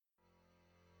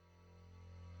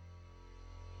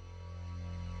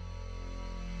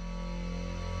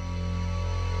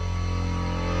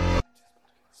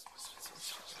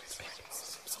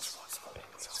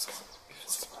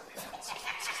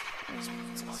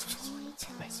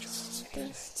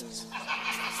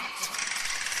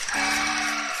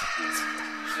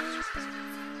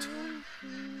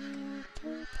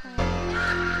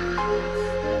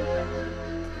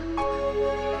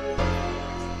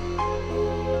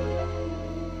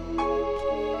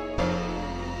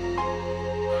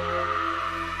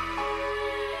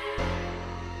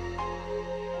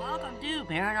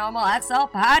Paranormal XL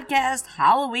Podcast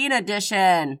Halloween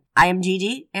Edition. I am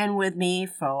Gigi, and with me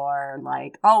for,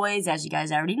 like always, as you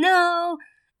guys already know,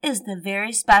 is the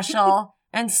very special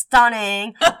and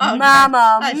stunning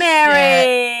Mama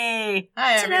Mary. Shit.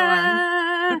 Hi,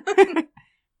 everyone.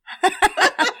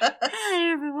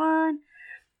 Hi, everyone.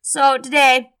 So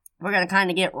today, we're going to kind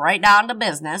of get right down to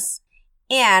business,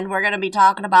 and we're going to be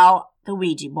talking about the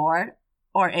Ouija board,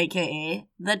 or AKA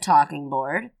the talking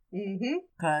board.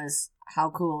 Because how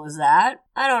cool is that?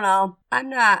 I don't know.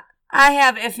 I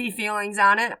have iffy feelings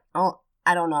on it. Oh,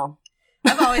 I don't know.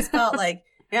 I've always felt like,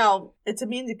 it's a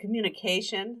means of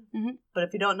communication, but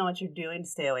if you don't know what you're doing,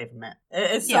 stay away from it.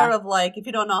 It's sort of like, if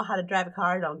you don't know how to drive a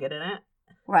car, don't get in it.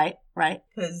 Right.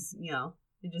 Because, you're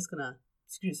just going to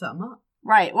screw something up.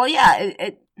 Right. Well, yeah,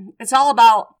 it's all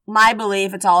about, my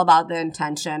belief, it's all about the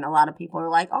intention. A lot of people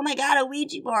are like, oh my God, a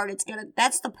Ouija board,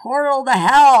 that's the portal to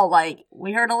hell. Like,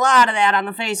 we heard a lot of that on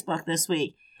the Facebook this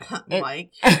week.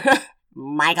 Mike.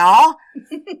 Michael.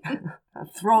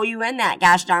 I'll throw you in that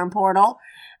gosh darn portal.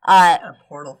 Got a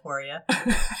portal for you.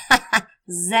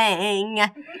 Zing.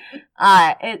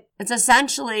 It's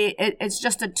essentially, it's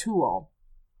just a tool.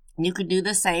 You could do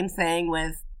the same thing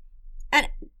with, and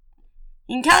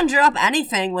you can conjure up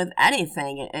anything with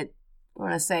anything. I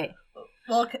want to say.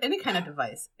 Well, any kind of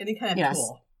device, any kind of yes.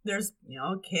 tool. There's,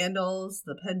 candles,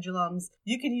 the pendulums.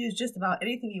 You can use just about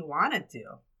anything you want it to.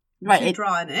 Right. To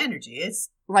draw in energy.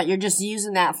 Right. You're just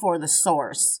using that for the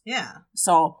source. Yeah.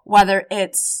 So whether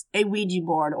it's a Ouija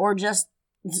board or just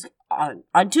a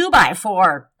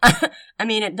 2x4, I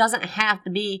mean, it doesn't have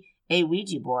to be a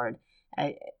Ouija board.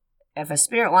 If a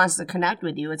spirit wants to connect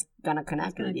with you, it's going to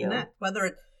connect with you.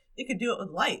 Whether you could do it with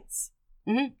lights.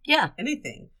 Yeah.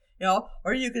 Anything.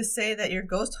 Or you could say that your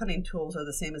ghost hunting tools are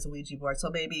the same as a Ouija board. So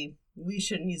maybe we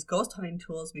shouldn't use ghost hunting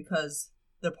tools because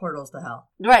they're portals to hell.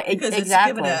 Right, because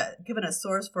exactly. It's given a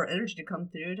source for energy to come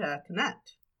through to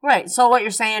connect. Right. So what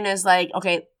you're saying is like,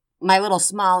 okay, my little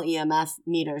small EMF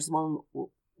meters, one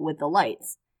with the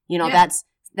lights,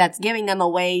 that's giving them a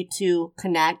way to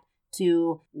connect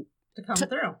to come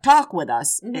through. Talk with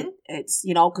us. It's,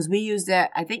 because we used it,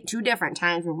 I think, 2 different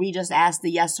times where we just asked the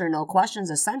yes or no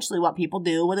questions, essentially what people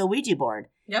do with a Ouija board.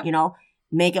 Yep.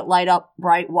 Make it light up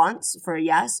bright once for a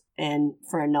yes and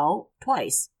for a no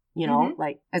twice.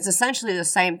 Like it's essentially the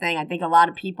same thing. I think a lot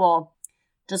of people,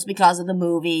 just because of the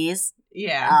movies,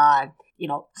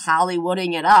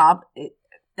 Hollywooding it up,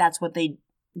 that's what they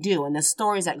do. And the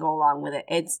stories that go along with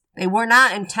it, they were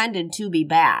not intended to be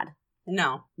bad.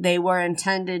 No. They were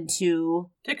intended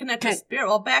to connect with spirit.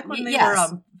 Well, back when they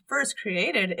were first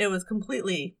created, it was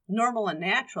completely normal and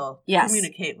natural to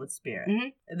communicate with spirit.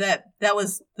 That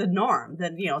was the norm.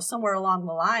 Then, somewhere along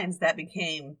the lines that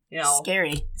became,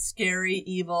 scary,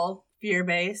 evil,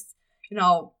 fear-based.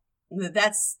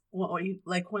 That's what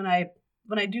like when I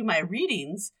do my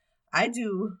readings, I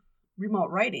do remote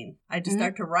writing. I just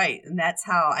start to write, and that's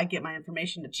how I get my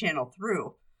information to channel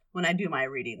through when I do my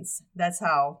readings. That's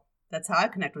how I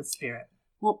connect with spirit.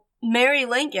 Well, Mary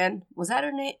Lincoln, was that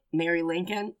her name? Mary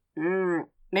Lincoln?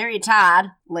 Mary Todd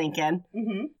Lincoln.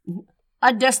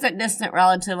 A distant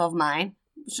relative of mine.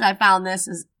 Which I found this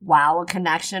is, a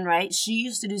connection, right? She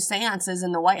used to do seances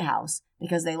in the White House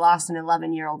because they lost an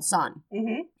 11-year-old son.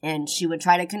 And she would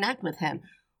try to connect with him.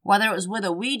 Whether it was with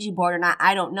a Ouija board or not,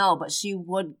 I don't know, but she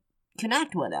would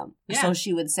connect with him. Yeah. So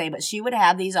she would say, but she would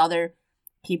have these other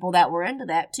people that were into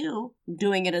that too,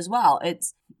 doing it as well.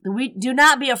 Do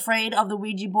not be afraid of the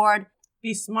Ouija board.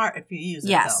 Be smart if you use it.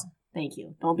 Yes. Though. Thank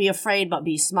you. Don't be afraid, but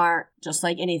be smart. Just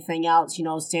like anything else,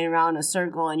 standing around in a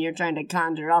circle and you're trying to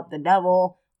conjure up the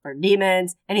devil or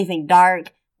demons, anything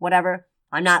dark, whatever.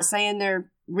 I'm not saying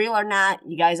they're real or not.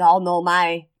 You guys all know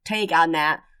my take on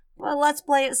that. Well, let's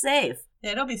play it safe.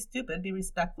 Yeah, don't be stupid. Be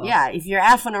respectful. Yeah, if you're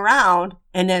effing around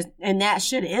and that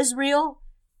shit is real,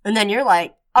 and then you're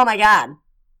like, oh my God,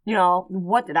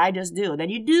 what did I just do? Then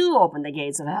you do open the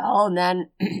gates of hell, and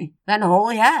then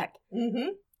holy heck.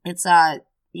 It's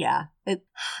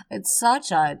it's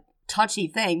such a touchy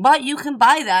thing, but you can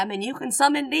buy them and you can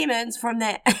summon demons from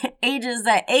the ages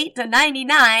 8 to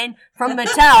 99 from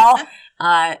Mattel.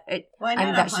 Why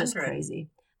not that's 100? Just crazy.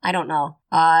 I don't know.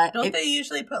 Don't they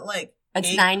usually put like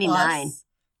it's 99?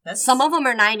 Some of them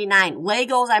are 99.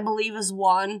 Legos, I believe, is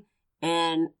one,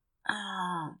 and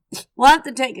We'll have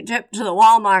to take a trip to the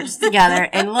Walmarts together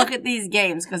and look at these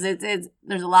games because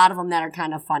there's a lot of them that are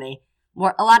kind of funny.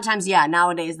 Or a lot of times,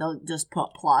 nowadays they'll just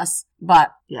put plus,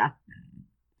 but yeah.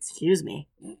 Excuse me.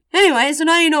 Anyway, so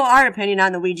now you know our opinion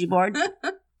on the Ouija board.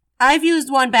 I've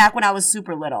used one back when I was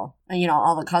super little. And,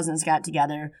 all the cousins got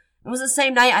together. It was the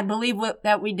same night, I believe,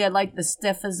 that we did like the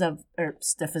stiff as a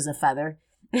feather.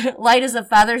 Light as a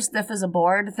feather, stiff as a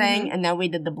board thing. Mm-hmm. And then we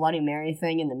did the Bloody Mary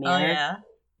thing in the mirror. Oh,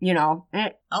 yeah.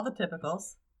 All the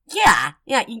typicals. Yeah.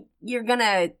 Yeah, you're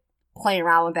gonna play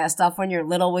around with that stuff when you're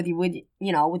little with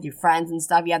your friends and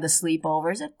stuff. You have the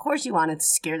sleepovers. Of course you want to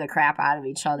scare the crap out of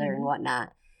each other and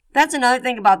whatnot. That's another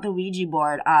thing about the Ouija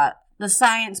board, the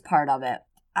science part of it.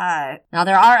 Now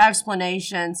there are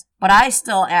explanations, but I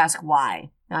still ask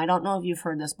why. Now I don't know if you've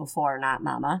heard this before or not,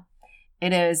 Mama.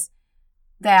 It is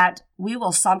that we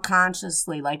will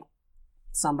subconsciously, like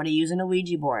somebody using a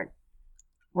Ouija board,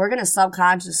 we're going to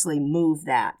subconsciously move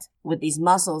that with these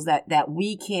muscles that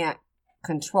we can't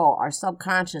control. Our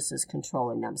subconscious is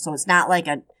controlling them. So it's not like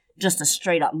just a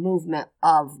straight up movement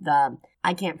of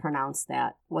I can't pronounce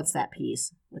that. What's that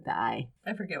piece with the I?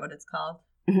 I forget what it's called.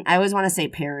 I always want to say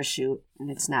parachute,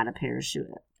 and it's not a parachute.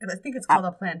 I think it's called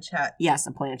a planchette. Yes,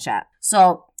 a planchette.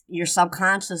 So you're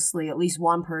subconsciously, at least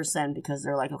one person, because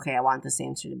they're like, okay, I want this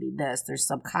answer to be this, they're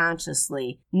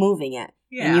subconsciously moving it.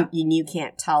 Yeah. And you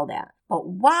can't tell that. But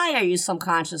why are you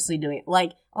subconsciously doing it?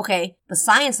 Like, okay, the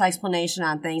science explanation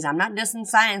on things, I'm not dissing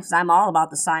science because I'm all about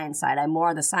the science side. I'm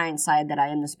more the science side than I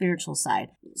am the spiritual side.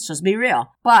 Let's just be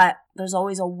real. But there's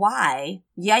always a why.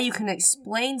 Yeah, you can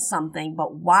explain something,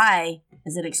 but why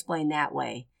is it explained that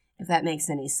way? If that makes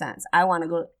any sense. I want to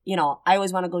go, I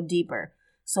always want to go deeper.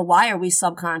 So why are we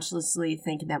subconsciously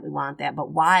thinking that we want that?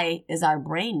 But why is our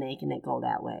brain making it go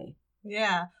that way?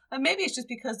 Yeah. And maybe it's just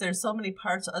because there's so many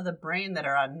parts of the brain that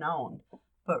are unknown.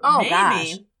 But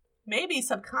maybe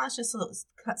subconsciously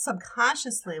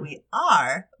we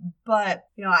are. But,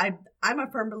 I'm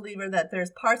a firm believer that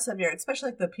there's parts of your,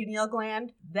 especially like the pineal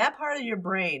gland, that part of your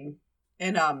brain.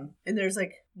 And there's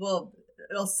like, well,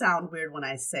 it'll sound weird when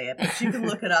I say it, but you can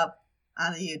look it up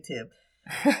on the YouTube.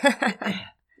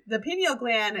 The pineal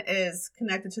gland is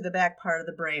connected to the back part of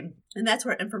the brain, and that's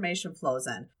where information flows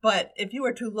in. But if you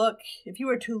were to look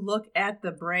at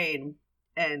the brain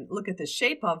and look at the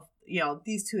shape of,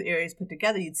 these two areas put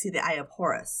together, you'd see the Eye of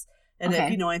Horus. And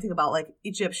if you know anything about like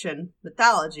Egyptian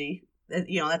mythology,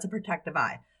 that's a protective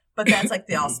eye. But that's like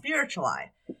the all spiritual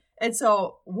eye. And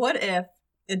so what if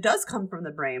it does come from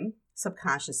the brain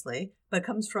subconsciously, but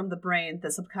comes from the brain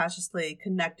that's subconsciously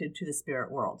connected to the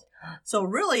spirit world? So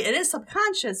really, it is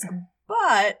subconscious,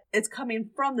 but it's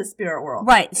coming from the spirit world.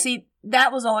 Right. See,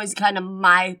 that was always kind of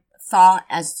my thought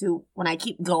as to when I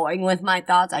keep going with my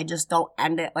thoughts, I just don't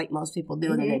end it like most people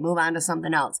do, and then they move on to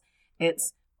something else.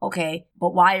 It's, okay,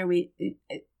 but why are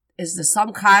is the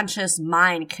subconscious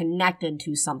mind connected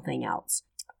to something else?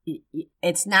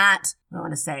 It's not, I don't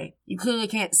want to say, you clearly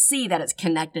can't see that it's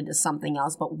connected to something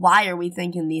else, but why are we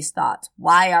thinking these thoughts?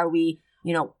 Why are we,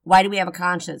 why do we have a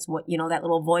conscience? What, that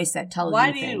little voice that tells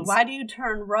you things. Why do you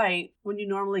turn right when you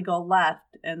normally go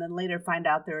left and then later find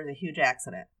out there was a huge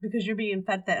accident? Because you're being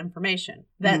fed that information.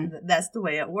 That's the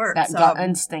way it works. That gut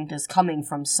instinct is coming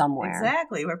from somewhere.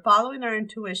 Exactly. We're following our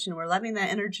intuition. We're letting that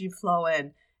energy flow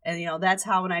in. And, that's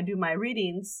how when I do my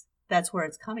readings, that's where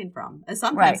it's coming from. And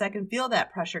sometimes I can feel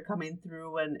that pressure coming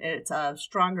through when it's a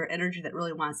stronger energy that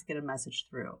really wants to get a message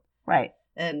through. Right.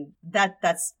 And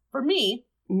that's, for me,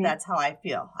 that's how I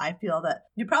feel. I feel that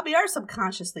you probably are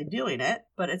subconsciously doing it,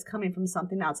 but it's coming from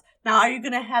something else. Now, are you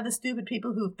going to have the stupid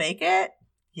people who fake it?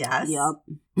 Yes. Yep.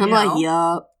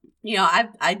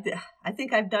 Yep. I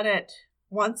think I've done it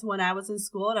once when I was in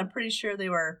school, and I'm pretty sure they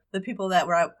were the people that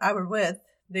I were with.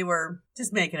 They were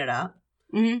just making it up.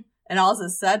 Mm-hmm. And all it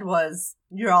said was,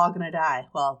 you're all going to die.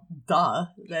 Well, duh,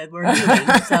 that we're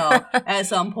human. So at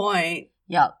some point.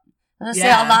 Yep. Say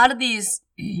a lot of these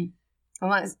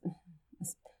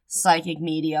psychic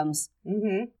mediums,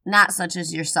 not such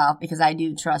as yourself, because I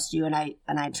do trust you and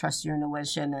I trust your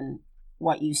intuition and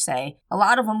what you say. A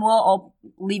lot of them will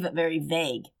leave it very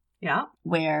vague. Yeah.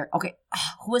 Where,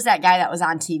 who was that guy that was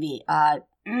on TV? I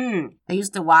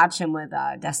used to watch him with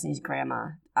Destiny's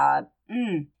grandma.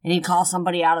 And he'd call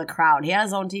somebody out of the crowd. He had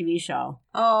his own TV show.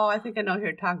 Oh, I think I know who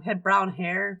you're talking. Had brown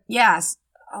hair. Yes.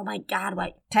 Oh my God!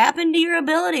 Tap into your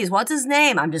abilities. What's his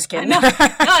name? I'm just kidding. No,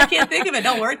 I can't think of it.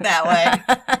 Don't work that way.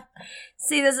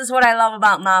 See, this is what I love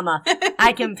about Mama.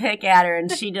 I can pick at her, and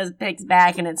she just picks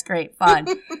back, and it's great fun.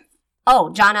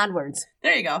 Oh, John Edwards.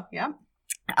 There you go. Yeah.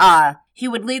 He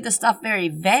would leave the stuff very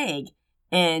vague,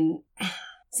 and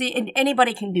See,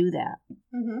 anybody can do that.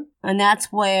 Mm-hmm. And that's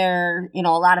where, a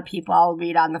lot of people I'll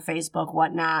read on the Facebook,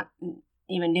 whatnot,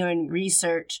 even doing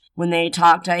research, when they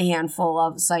talk to a handful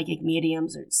of psychic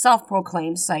mediums or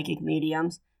self-proclaimed psychic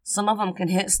mediums, some of them can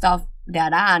hit stuff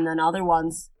dead on, and other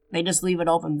ones, they just leave it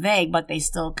open vague, but they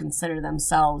still consider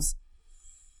themselves,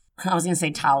 I was going to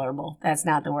say tolerable. That's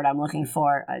not the word I'm looking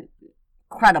for.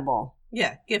 Credible.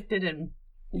 Yeah, gifted and...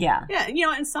 Yeah.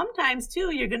 Yeah, and sometimes,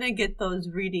 too, you're going to get those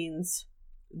readings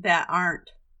that aren't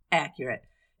accurate.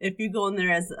 If you go in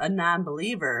there as a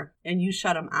non-believer and you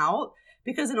shut them out,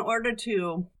 because in order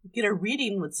to get a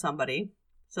reading with somebody,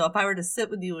 so if I were to sit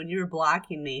with you and you were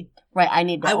blocking me, right, I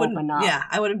need to open up. Yeah,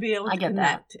 I wouldn't be able to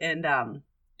connect and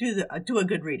do a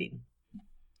good reading.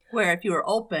 Where if you were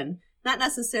open, not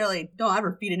necessarily, don't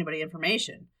ever feed anybody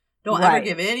information. Don't ever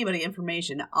give anybody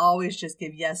information. Always just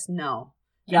give yes, no.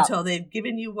 Yep. Until they've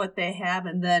given you what they have,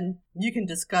 and then you can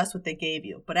discuss what they gave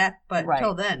you. But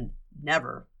until then,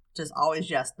 never. Just always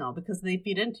yes, no, because they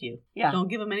feed into you. Yeah. Don't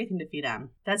give them anything to feed on.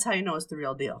 That's how you know it's the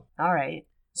real deal. All right.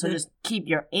 So just keep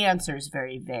your answers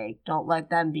very vague. Don't let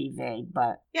them be vague,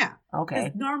 but... Yeah.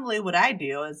 Okay. Normally what I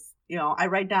do is, I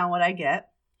write down what I get.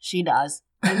 She does.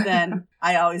 And then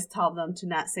I always tell them to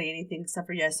not say anything except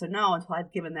for yes or no until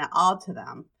I've given that all to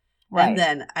them. Right. And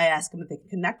then I ask them if they can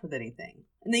connect with anything.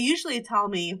 And they usually tell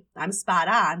me I'm spot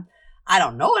on. I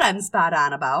don't know what I'm spot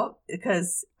on about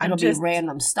because it'll be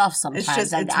random stuff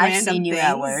sometimes. I've seen you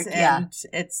at work. Yeah.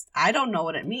 I don't know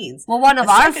what it means. Well, one of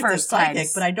our first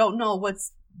times. But I don't know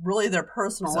what's really their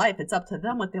personal life. It's up to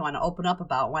them what they want to open up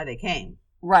about, why they came.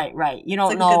 Right. You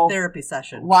don't know a good therapy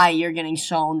session. Why you're getting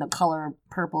shown the color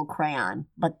purple crayon,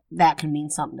 but that can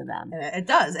mean something to them. And it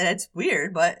does, and it's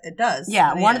weird, but it does.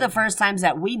 Yeah, one of the first times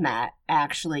that we met,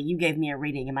 actually, you gave me a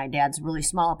reading in my dad's really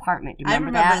small apartment. You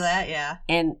remember that? I remember that, yeah.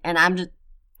 And I'm just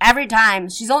every time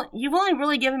you've only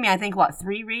really given me, I think,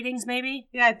 3 readings, maybe?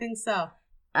 Yeah, I think so.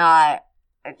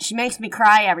 She makes me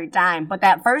cry every time. But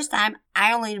that first time,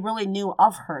 I only really knew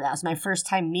of her. That was my first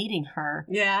time meeting her.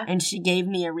 Yeah. And she gave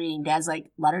me a reading. Dad's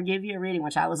like, let her give you a reading,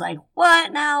 which I was like,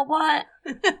 what now? What?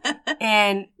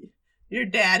 And your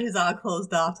dad who's all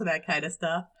closed off to that kind of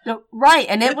stuff. Right.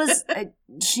 And it was,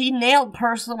 she nailed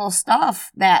personal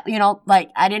stuff that,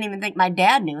 I didn't even think my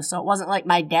dad knew. So it wasn't like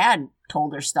my dad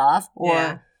told her stuff.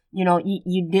 Or,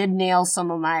 you did nail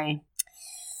some of my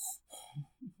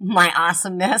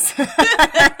awesomeness.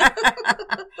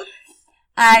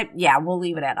 We'll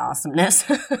leave it at awesomeness.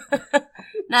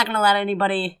 Not going to let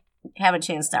anybody have a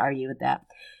chance to argue with that.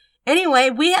 Anyway,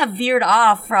 we have veered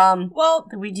off from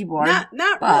the Ouija board.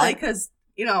 Not really, because,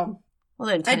 the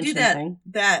I do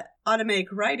that automatic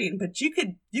writing, but you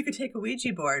could take a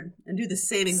Ouija board and do the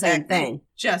same exact thing,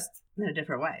 just in a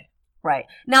different way. Right.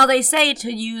 Now, they say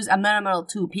to use a minimum of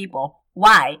 2 people.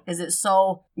 Why? Is it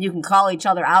so you can call each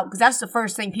other out? Because that's the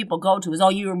first thing people go to is, oh,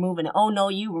 you were moving it. Oh, no,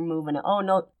 you were moving it. Oh,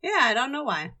 no. Yeah, I don't know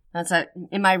why.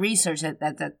 In my research,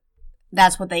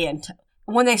 that's what they...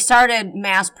 When they started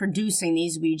mass producing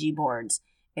these Ouija boards,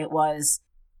 it was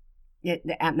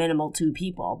at minimal 2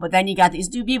 people. But then you got these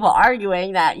 2 people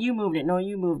arguing that you moved it. No,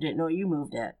 you moved it. No, you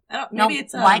moved it.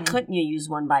 Why couldn't you use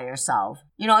one by yourself?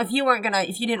 If you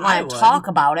didn't want to talk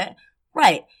about it,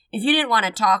 right. If you didn't want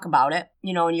to talk about it,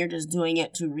 and you're just doing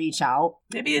it to reach out,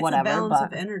 maybe it's a balance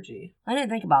of energy. I didn't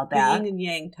think about that. Yin and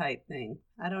yang type thing.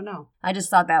 I don't know. I just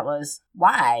thought that was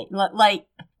why. Like,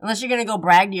 unless you're going to go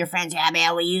brag to your friends, yeah,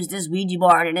 man, we used this Ouija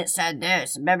board and it said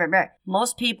this. Blah, blah, blah.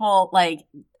 Most people,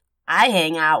 I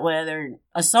hang out with or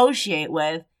associate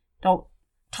with, don't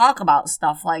talk about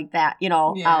stuff like that,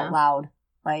 out loud.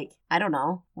 I don't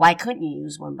know. Why couldn't you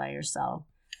use one by yourself?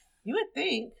 You would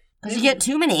think. Because you get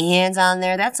too many hands on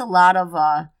there. That's a lot of...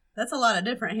 That's a lot of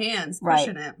different hands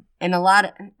pushing it. And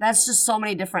that's just so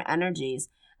many different energies.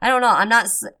 I don't know. I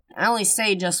only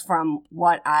say just from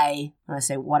what I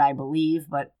believe,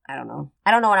 but I don't know.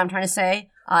 I don't know what I'm trying to say.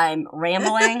 I'm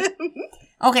rambling.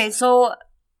 Okay, so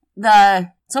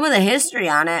some of the history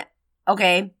on it.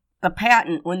 Okay, the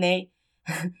patent, when they...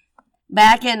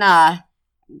 back in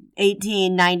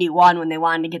 1891, when they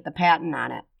wanted to get the patent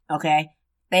on it, okay,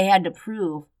 they had to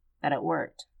prove that it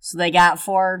worked. So they got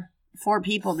four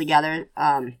people together,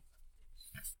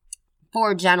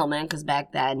 4 gentlemen, because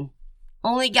back then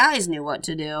only guys knew what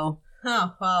to do.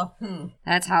 Oh, well,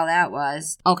 That's how that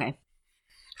was. Okay.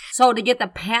 So to get the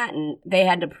patent, they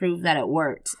had to prove that it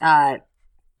worked.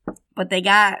 But they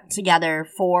got together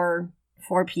 4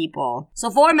 people. So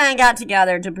 4 men got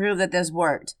together to prove that this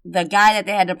worked. The guy that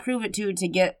they had to prove it to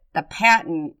get the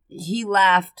patent, he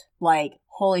left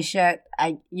holy shit,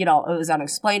 it was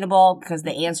unexplainable because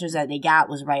the answers that they got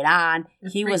was right on.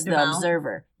 He was the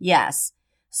observer. Yes.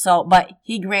 So, but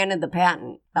he granted the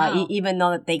patent, even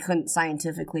though that they couldn't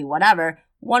scientifically whatever.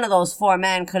 One of those 4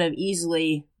 men could have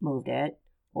easily moved it,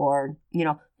 or, you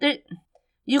know,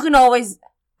 you can always,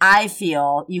 I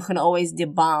feel, you can always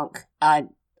debunk a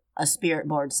spirit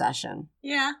board session.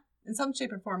 Yeah, in some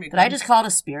shape or form. Did I just call it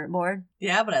a spirit board?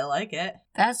 Yeah, but I like it.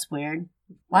 That's weird.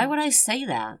 Why would I say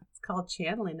that? It's called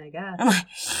channeling, I guess.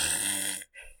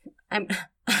 I'm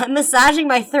massaging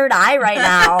my third eye right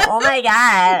now. Oh my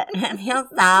god. It feels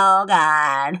so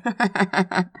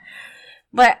good.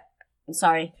 But,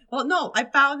 sorry. Well, no, I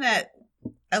found that,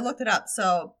 I looked it up.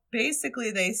 So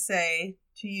basically they say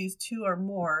to use 2 or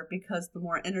more because the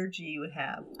more energy you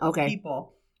have,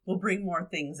 people will bring more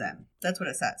things in. That's what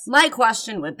it says. My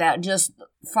question with that, just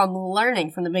from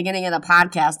learning from the beginning of the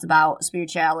podcast about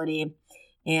spirituality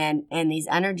and these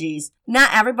energies,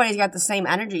 not everybody's got the same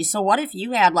energy. So what if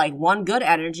you had like one good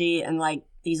energy and like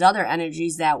these other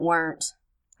energies that weren't,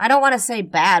 I don't want to say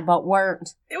bad, but weren't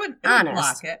honest. It would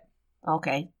block it.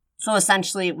 Okay. So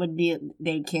essentially it would be,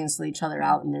 they'd cancel each other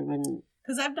out and they wouldn't.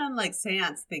 Because I've done like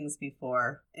seance things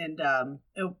before, and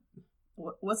it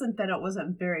wasn't that it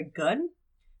wasn't very good,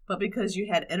 but because you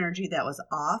had energy that was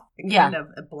off, it kind of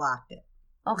blocked it.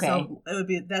 Okay. So it would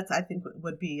be, I think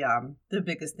would be the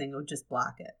biggest thing, it would just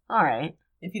block it. All right.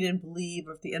 If you didn't believe,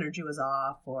 or if the energy was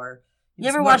off, or you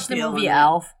ever watched the movie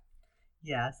Elf?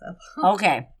 Yes.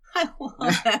 Okay. I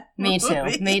love that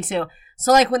movie. Me too.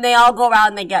 So like when they all go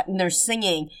around and they're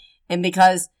singing, and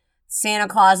because Santa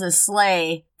Claus's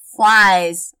sleigh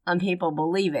flies on people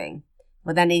believing,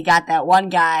 but then he got that one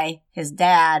guy, his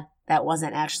dad, that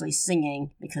wasn't actually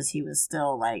singing because he was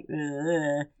still like,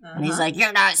 and he's like,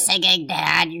 "You're not singing,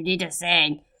 Dad. You need to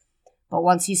sing." But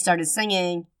once he started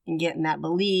singing and getting that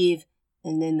believe,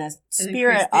 and then the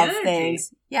spirit of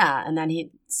things, and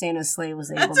then Santa's sleigh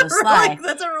was able to fly.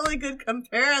 That's a really good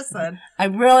comparison. I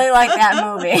really like that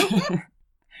movie.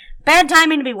 Bad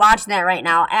timing to be watching that right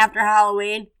now after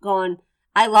Halloween. Going,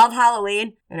 I love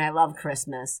Halloween and I love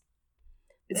Christmas.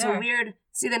 It's a weird.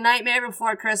 See, The Nightmare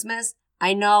Before Christmas.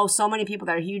 I know so many people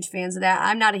that are huge fans of that.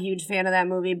 I'm not a huge fan of that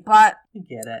movie, but you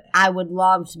get it. I would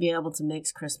love to be able to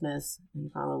mix Christmas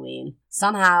and Halloween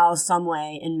somehow, some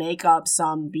way, and make up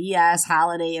some BS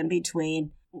holiday in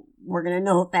between. We're gonna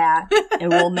note that, and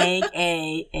we'll make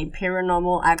a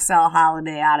Paranormal XL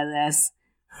holiday out of this,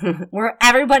 where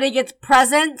everybody gets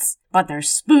presents, but they're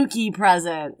spooky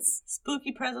presents.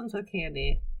 Spooky presents with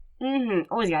candy.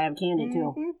 Mm-hmm. Always gotta have candy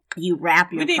too. You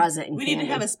wrap your present in candy. We need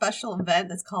to have a special event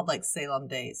that's called like Salem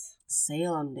Days.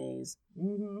 Salem Days.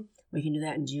 Mm-hmm. We can do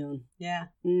that in June. Yeah.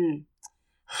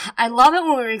 I love it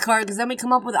when we record because then we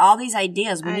come up with all these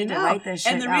ideas. We need to write this shit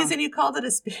down. And the down. reason you called it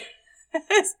a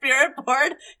spirit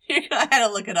board, I had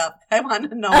to look it up. I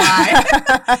wanted to know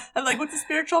why. I'm like, what's a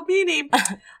spiritual meaning?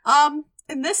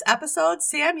 In this episode,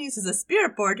 Sam uses a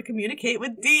spirit board to communicate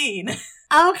with Dean.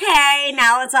 Okay,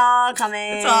 now it's all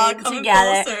coming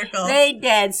together. Full circle. They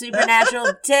did.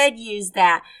 Supernatural did use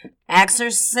that.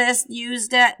 Exorcist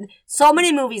used it. So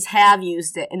many movies have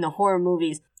used it in the horror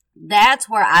movies. That's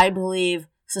where I believe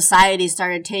society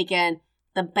started taking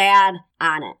the bad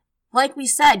on it. Like we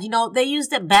said, they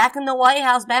used it back in the White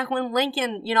House, back when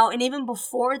Lincoln, and even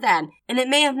before then. And it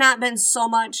may have not been so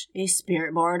much a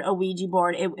spirit board, a Ouija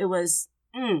board. It was...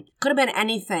 could have been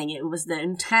anything. It was the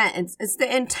intent. It's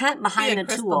the intent behind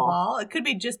the tool. Ball. It could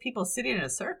be just people sitting in a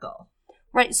circle.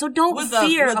 Right. So don't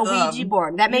fear a Ouija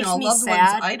board. That makes me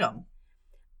sad. Item.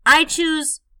 I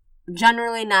choose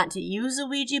generally not to use a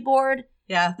Ouija board.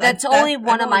 Yeah, that's only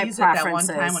one of my preferences.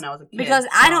 That one time when I was a kid, because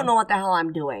I don't know what the hell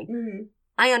I'm doing. Mm-hmm.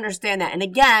 I understand that, and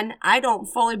again, I don't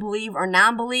fully believe or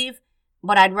non-believe.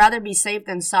 But I'd rather be safe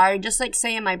than sorry. Just like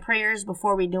saying my prayers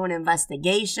before we do an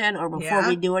investigation or before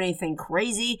we do anything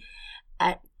crazy.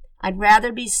 I'd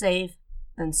rather be safe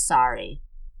than sorry.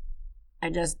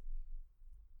 If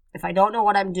I don't know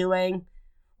what I'm doing,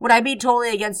 would I be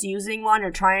totally against using one or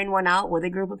trying one out with a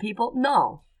group of people?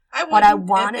 No. But I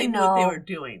want to know what they were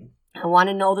doing. I want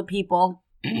to know the people.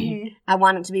 Mm-hmm. I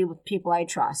want it to be with people I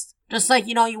trust. Just like,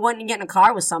 you wouldn't get in a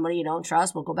car with somebody you don't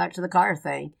trust. We'll go back to the car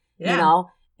thing. Yeah.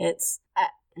 It's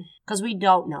because we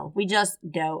don't know. We just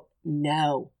don't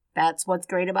know. That's what's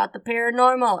great about the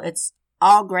paranormal. It's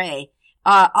all gray.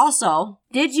 Also,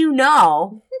 did you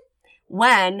know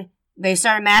when they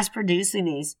started mass producing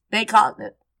these, they called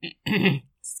it,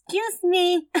 excuse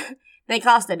me, they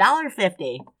cost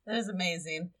 $1.50. That is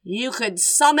amazing. You could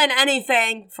summon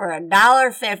anything for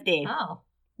 $1.50. Oh.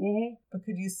 Mm-hmm. But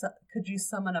could you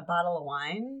summon a bottle of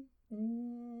wine?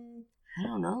 I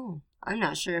don't know. I'm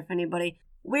not sure if anybody...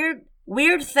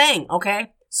 Weird thing,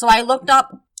 okay? So I looked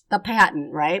up the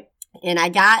patent, right? And I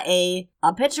got a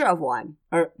picture of one.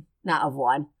 Or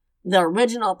the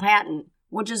original patent,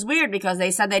 which is weird because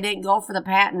they said they didn't go for the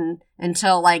patent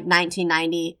until like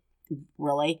 1990,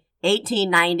 really,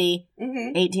 1890,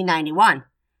 1891.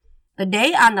 The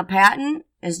date on the patent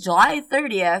is July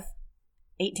 30th,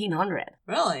 1800.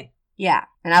 Really? Yeah.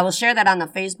 And I will share that on the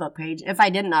Facebook page. If I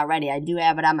didn't already, I do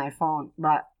have it on my phone.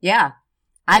 But yeah,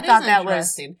 I thought that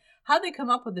was... How'd they come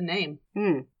up with the name?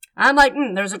 I'm like,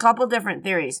 there's a couple different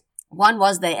theories. One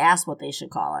was they asked what they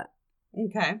should call it.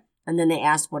 Okay. And then they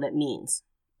asked what it means.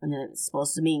 And then it's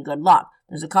supposed to mean good luck.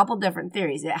 There's a couple different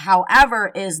theories. It,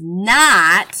 however, is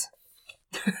not...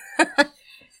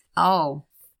 Oh.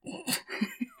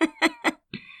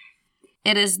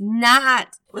 It is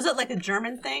not... Was it like a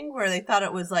German thing where they thought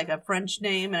it was like a French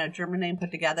name and a German name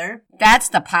put together? That's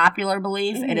the popular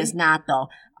belief. It is not, though.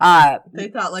 They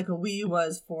thought like a we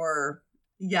was for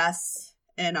yes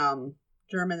and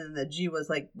German, and the G was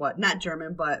like what? Not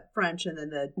German, but French, and then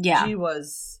the G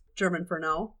was German for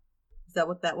no. Is that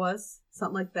what that was?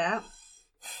 Something like that?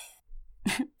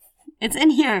 It's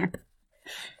in here.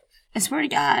 I swear to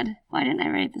God. Why didn't I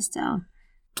write this down?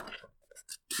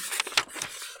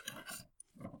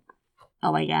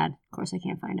 Oh my God. Of course I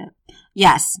can't find it.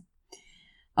 Yes.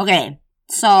 Okay.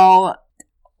 So,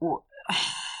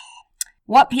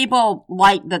 what people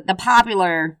like, the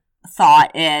popular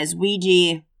thought is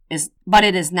Ouija is, but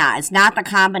it is not. It's not the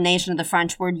combination of the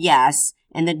French word yes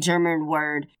and the German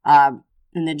word,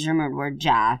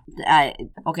 ja.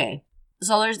 Okay.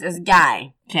 So there's this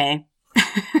guy, okay?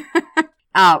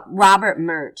 Robert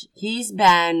Murch. He's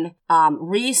been,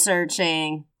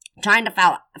 researching, trying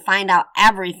to find out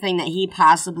everything that he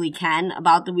possibly can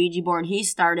about the Ouija board. He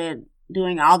started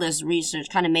doing all this research,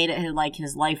 kind of made it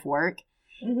his life work,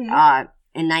 in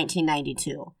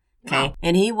 1992. Okay. Wow.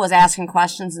 And he was asking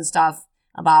questions and stuff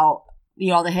about,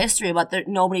 the history, but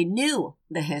nobody knew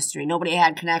the history. Nobody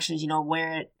had connections,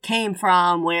 where it came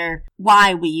from,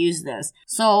 why we use this.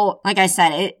 So, like I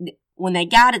said, when they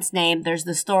got its name, there's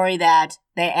the story that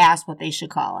they asked what they should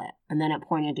call it, and then it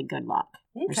pointed to good luck.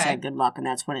 Okay. Or said good luck, and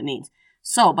that's what it means.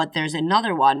 So, but there's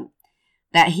another one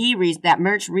that that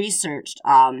Murch researched.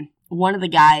 One of the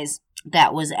guys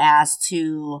that was asked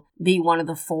to be one of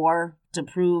the four to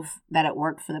prove that it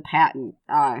worked for the patent.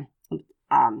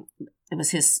 It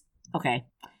was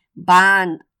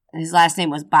Bond. His last name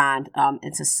was Bond.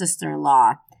 It's his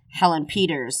sister-in-law, Helen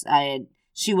Peters.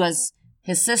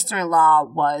 His sister-in-law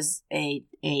was a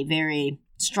very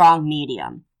strong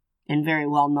medium and very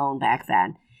well known back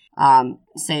then.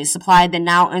 Say supplied the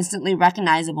now instantly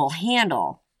recognizable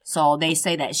handle. So they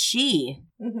say that she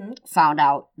found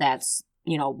out that's,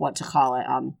 what to call it.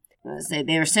 Say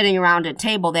they were sitting around a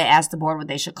table. They asked the board what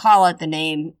they should call it. The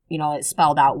name, it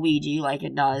spelled out Ouija like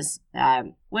it does.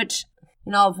 Which,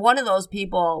 if one of those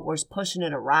people was pushing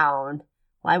it around,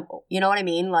 you know what I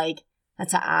mean? Like,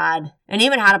 that's odd. And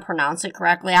even how to pronounce it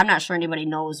correctly. I'm not sure anybody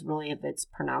knows really if it's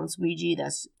pronounced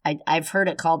Ouija. I've heard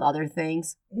it called other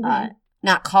things.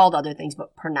 Not called other things,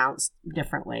 but pronounced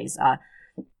different ways.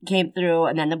 Came through,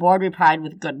 and then the board replied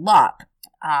with good luck.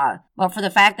 But for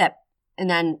the fact that, and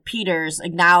then Peters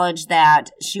acknowledged that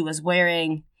she was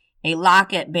wearing a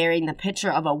locket bearing the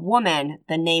picture of a woman,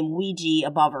 the name Ouija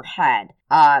above her head.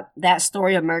 That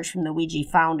story emerged from the Ouija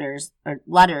founders, or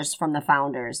letters from the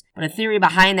founders. But a theory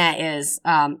behind that is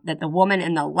that the woman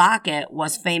in the locket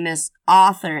was famous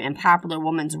author and popular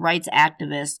women's rights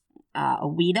activist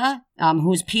Ouida,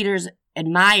 who's Peters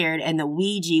admired, and the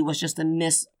Ouija was just a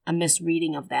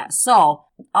misreading of that. So,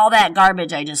 all that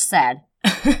garbage I just said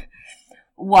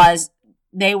was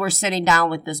they were sitting down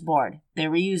with this board. They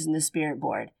were using the spirit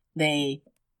board. They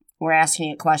were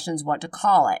asking it questions what to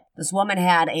call it. This woman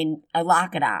had a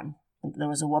locket on. There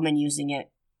was a woman using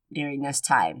it during this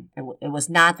time. It was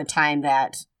not the time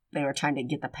that they were trying to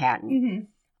get the patent.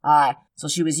 So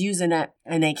she was using it,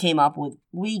 and they came up with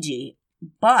Ouija.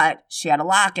 But she had a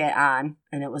locket on,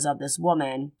 and it was of this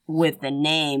woman with the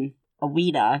name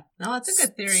Ouida. No, it's a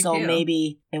good theory, so too.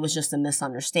 Maybe it was just a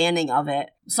misunderstanding of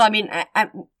it. So, I mean,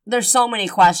 there's so many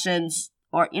questions,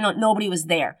 or, nobody was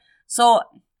there. So,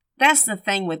 that's the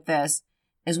thing with this,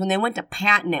 is when they went to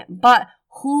patent it, but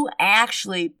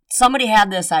somebody had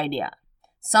this idea.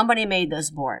 Somebody made this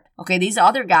board. Okay, these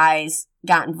other guys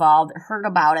got involved, heard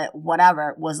about it,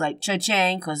 whatever, was like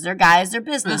cha-ching, because they're guys, they're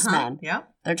businessmen. Yeah.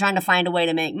 They're trying to find a way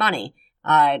to make money.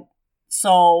 But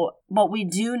we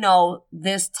do know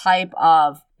this type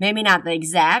of, maybe not the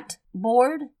exact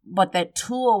board, but that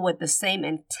tool with the same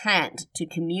intent to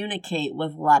communicate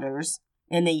with letters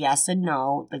and the yes and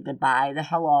no, the goodbye, the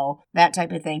hello, that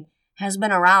type of thing, has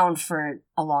been around for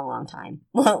a long, long time.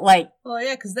 Well,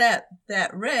 yeah, because that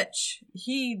Rich,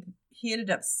 he he ended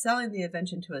up selling the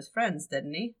invention to his friends,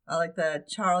 didn't he? Like the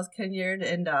Charles Kinnaird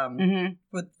and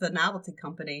with the novelty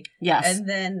company. Yes. And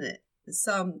then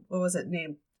what was it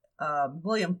named?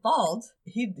 William Fuld,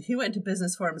 he went into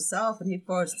business for himself, and he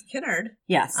forced Kinnaird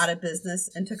out of business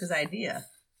and took his idea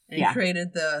and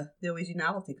created the Ouija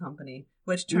Novelty Company,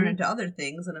 which turned into other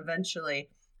things, and eventually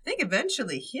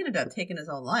he ended up taking his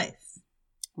own life.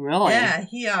 Really? Yeah,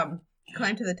 he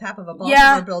climbed to the top of a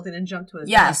Baltimore building and jumped to his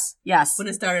death. Yes. When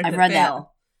it started to fail. That.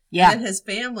 Yeah. And then his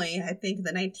family, I think in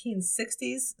the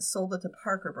 1960s, sold it to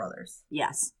Parker Brothers.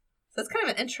 Yes. So it's kind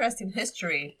of an interesting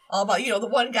history, all about, the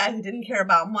one guy who didn't care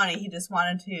about money. He just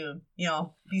wanted to,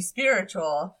 be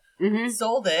spiritual,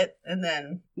 sold it, and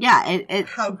then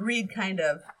how greed kind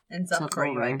of ends up for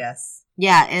you, I guess.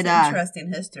 Yeah, it's an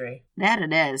interesting history. That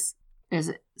it is.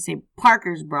 Say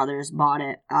Parker's brothers bought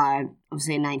it, I would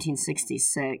say in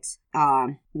 1966.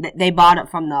 They bought it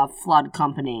from the Flood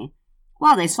Company.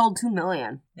 Well, they sold $2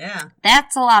 million. Yeah.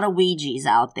 That's a lot of Ouijas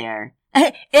out there.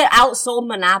 It outsold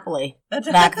Monopoly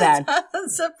back then. That doesn't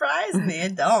surprise me.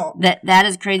 It don't. That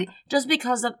is crazy. Just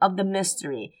because of the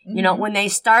mystery. Mm-hmm. When they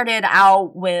started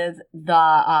out with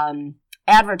the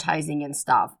advertising and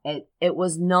stuff, it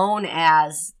was known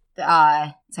as,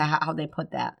 how they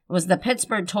put that. It was the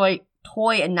Pittsburgh Toy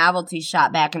and Novelty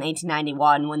Shop back in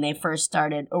 1891 when they first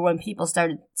started, or when people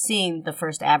started seeing the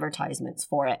first advertisements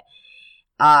for it.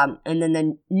 And then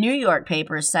the New York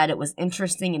paper said it was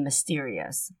interesting and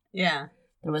mysterious. Yeah.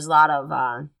 There was a lot of,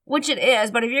 which it is,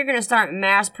 but if you're going to start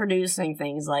mass producing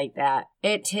things like that,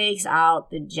 it takes out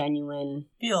the genuine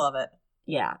feel of it.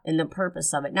 Yeah, and the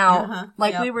purpose of it. Now,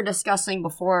 we were discussing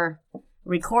before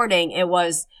recording, it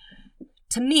was,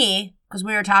 to me, because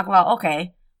we were talking about,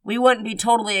 okay, we wouldn't be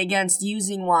totally against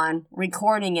using one,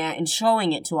 recording it, and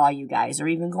showing it to all you guys, or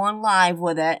even going live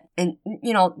with it, and,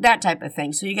 that type of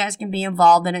thing. So you guys can be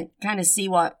involved in it, kind of see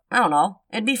what, I don't know,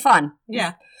 it'd be fun.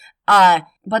 Yeah. But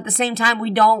at the same time,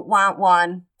 we don't want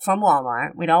one from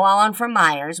Walmart. We don't want one from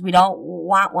Myers. We don't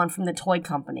want one from the toy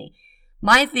company.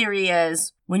 My theory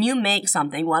is, when you make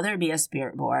something, whether it be a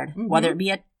spirit board, whether it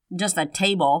be just a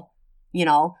table,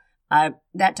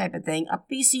 that type of thing, a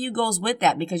PCU goes with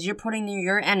that because you're putting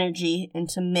your energy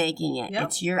into making it. Yep.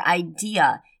 It's your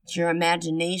idea. It's your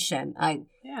imagination.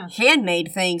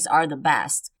 Handmade things are the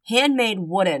best. Handmade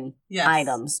wooden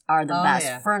items are the best.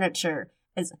 Yeah. Furniture.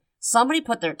 Somebody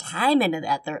put their time into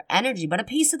that, their energy, but a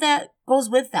piece of that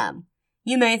goes with them.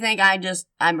 You may think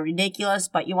I'm ridiculous,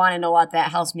 but you want to know what?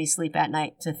 That helps me sleep at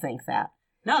night to think that.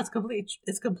 No, it's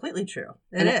completely true.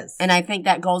 It is. And I think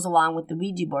that goes along with the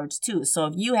Ouija boards, too. So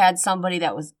if you had somebody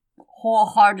that was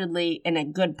wholeheartedly and a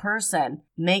good person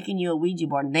making you a Ouija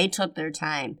board, and they took their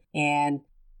time and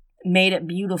made it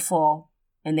beautiful,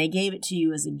 and they gave it to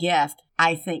you as a gift,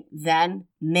 I think then,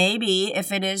 maybe,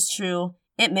 if it is true,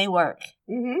 it may work.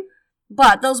 Mm-hmm.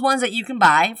 But those ones that you can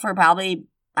buy for probably,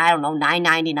 I don't know,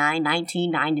 $9.99,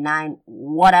 $19.99,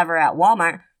 whatever at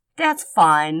Walmart, that's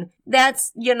fun.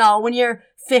 That's, when you're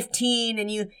 15 and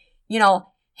you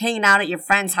hanging out at your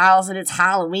friend's house and it's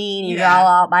Halloween, you're all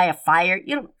out by a fire,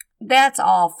 that's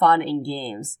all fun and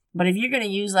games. But if you're going to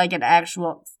use like an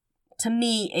actual, to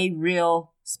me, a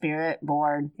real spirit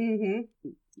board,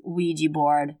 Ouija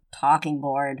board, talking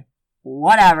board,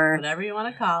 whatever you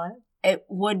want to call it, it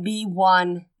would be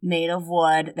one made of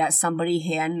wood that somebody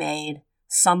handmade,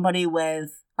 somebody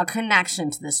with a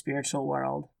connection to the spiritual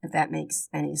world, if that makes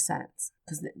any sense.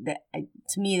 Because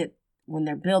to me, that when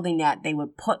they're building that, they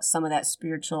would put some of that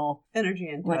spiritual energy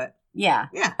into it. Yeah.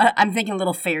 I'm thinking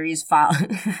little fairies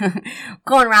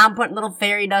going around putting little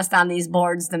fairy dust on these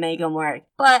boards to make them work.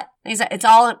 But like I said, it's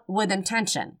all with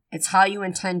intention. It's how you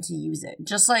intend to use it.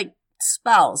 Just like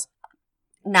spells.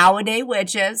 Nowadays,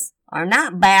 witches are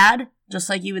not bad, just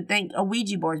like you would think a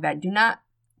Ouija board is bad. Do not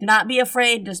be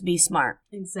afraid, just be smart.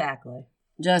 Exactly.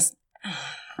 Just,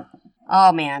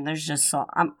 oh man, there's just so,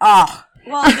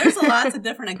 Well, there's lots of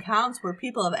different accounts where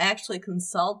people have actually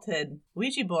consulted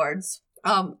Ouija boards,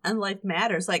 and life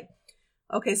matters. Like,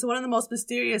 okay, so one of the most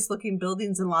mysterious looking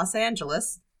buildings in Los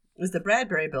Angeles is the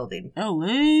Bradbury Building. Oh,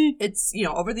 really? It's,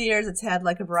 over the years, it's had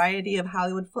like a variety of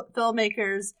Hollywood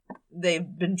filmmakers. They've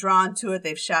been drawn to it.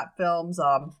 They've shot films,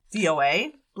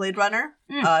 DOA, Blade Runner,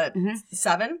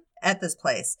 7 at this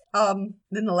place. Then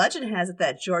the legend has it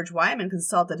that George Wyman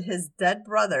consulted his dead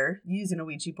brother using a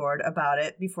Ouija board about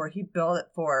it before he built it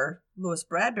for Louis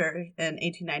Bradbury in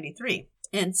 1893.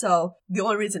 And so the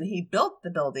only reason he built the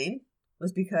building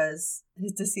was because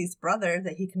his deceased brother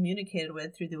that he communicated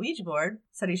with through the Ouija board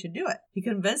said he should do it. He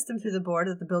convinced him through the board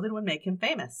that the building would make him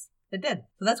famous. It did.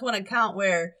 So that's one account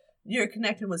where you're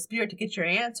connected with spirit to get your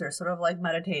answer, sort of like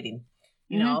meditating.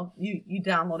 You know, you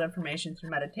download information through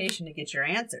meditation to get your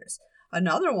answers.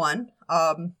 Another one,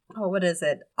 what is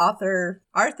it? Arthur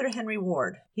Henry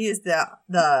Ward. He is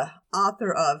the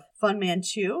author of Fu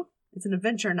Manchu. It's an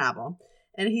adventure novel.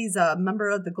 And he's a member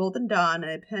of the Golden Dawn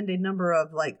and penned a number of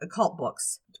occult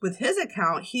books. With his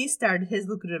account, he started his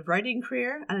lucrative writing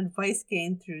career on advice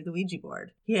gained through the Ouija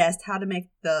board. He asked how to make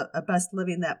the best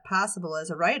living that possible as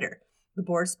a writer. The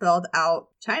board spelled out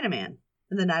Chinaman.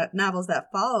 And the novels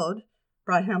that followed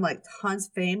brought him tons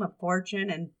of fame, a fortune,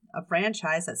 and a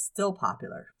franchise that's still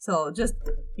popular. So just,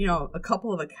 a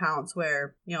couple of accounts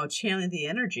where, channeling the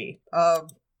energy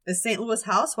of a St. Louis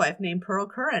housewife named Pearl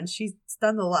Curran. She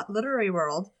stunned the literary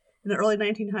world in the early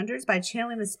 1900s by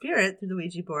channeling the spirit through the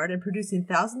Ouija board and producing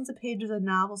thousands of pages of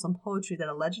novels and poetry that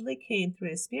allegedly came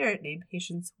through a spirit named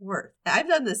Patience Worth. I've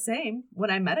done the same when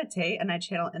I meditate and I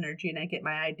channel energy and I get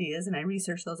my ideas and I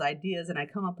research those ideas and I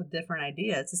come up with different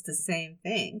ideas. It's the same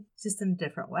thing, it's just in a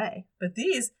different way. But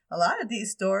a lot of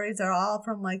these stories are all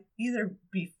from either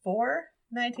before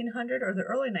 1900 or the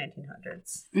early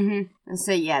 1900s. And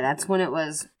so, that's when it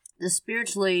was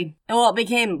it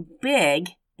became big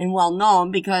and well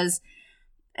known because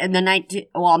in the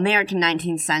American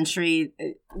 19th century,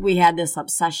 we had this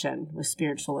obsession with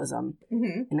spiritualism,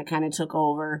 and it kind of took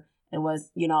over. It was,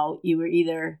 you were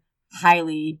either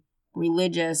highly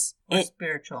religious or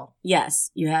spiritual.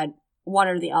 Yes, you had one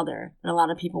or the other, and a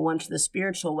lot of people went to the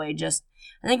spiritual way.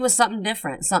 I think it was something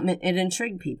different, it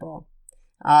intrigued people.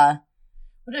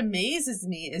 What amazes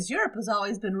me is Europe has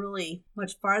always been really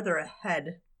much farther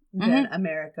ahead than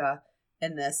America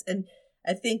in this. And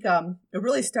I think it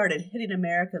really started hitting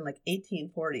America in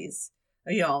 1840s,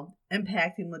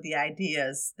 impacting with the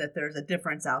ideas that there's a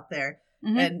difference out there.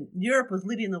 And Europe was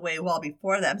leading the way well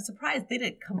before that. I'm surprised they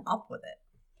didn't come up with it.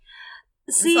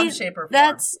 See, in some shape or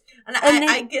form.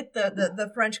 I get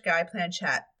the French guy,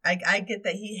 Planchet. I get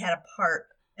that he had a part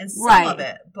in some of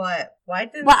it, but why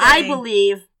didn't I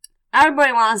believe...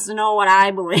 Everybody wants to know what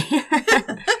I believe.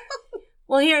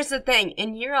 Well, here's the thing.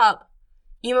 In Europe,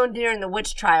 even during the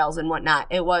witch trials and whatnot,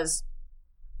 they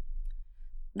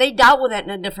dealt with it in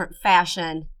a different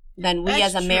fashion than we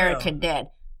as America did.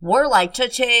 We're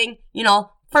cha-ching,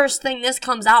 first thing this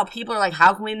comes out, people are like,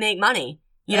 how can we make money?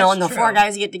 And the four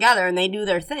guys get together and they do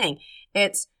their thing.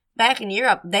 It's back in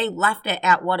Europe, they left it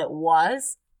at what it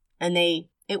was, and it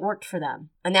worked for them,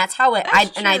 and that's how it. I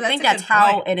think that's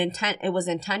how it was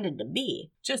intended to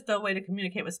be. Just a way to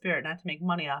communicate with spirit, not to make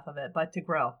money off of it, but to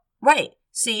grow. Right.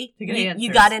 See,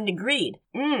 you got into greed.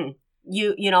 And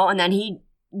then he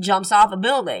jumps off a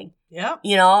building. Yeah.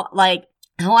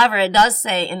 However, it does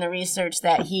say in the research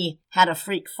that he had a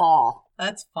freak fall.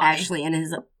 That's funny. Actually, in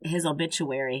his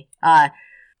obituary.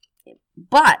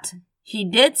 But he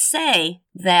did say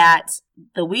that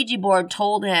the Ouija board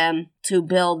told him to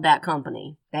build that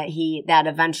company that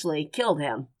eventually killed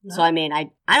him. No. So, I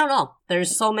don't know.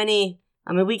 There's so many.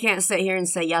 We can't sit here and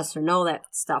say yes or no that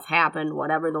stuff happened,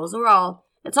 whatever.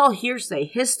 It's all hearsay.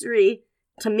 History,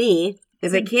 to me,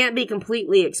 if it can't be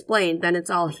completely explained, then it's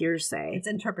all hearsay. It's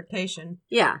interpretation.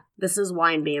 Yeah. This is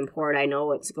wine being poured. I know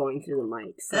what's going through the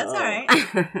mic. So. That's all right.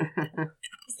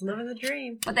 Just living the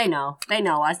dream. But they know. They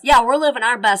know us. Yeah, we're living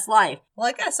our best life. Well,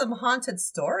 I got some haunted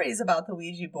stories about the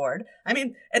Ouija board.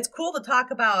 It's cool to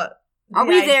talk about. Are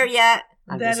we there yet?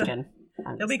 I'm just kidding.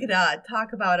 We could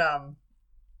talk about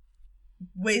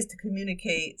ways to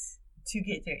communicate to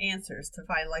get your answers, to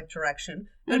find life direction.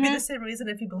 It would be the same reason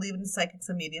if you believe in psychics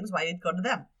and mediums, why you'd go to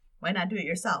them. Why not do it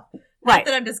yourself? Right. Not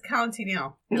that I'm discounting,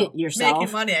 yourself.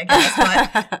 Making money, I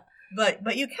guess,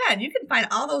 but you can find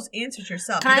all those answers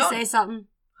yourself. Can I say something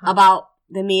about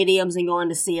the mediums and going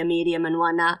to see a medium and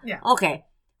whatnot? Yeah. Okay.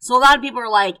 So a lot of people are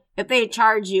like, if they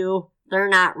charge you, they're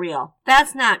not real.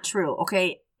 That's not true.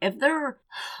 Okay. If they're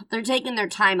taking their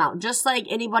time out, just like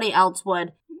anybody else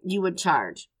would, you would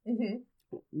charge.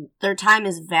 Their time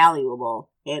is valuable.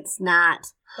 It's not.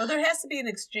 Well, there has to be an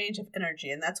exchange of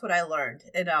energy, and that's what I learned.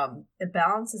 It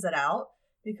balances it out,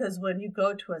 because when you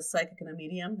go to a psychic and a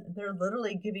medium, they're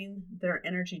literally giving their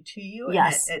energy to you,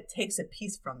 and it takes a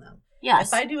piece from them. Yes.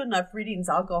 If I do enough readings,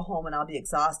 I'll go home and I'll be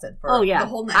exhausted for the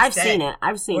whole next day.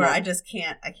 I've seen it. Where I just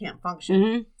can't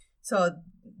function. So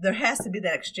there has to be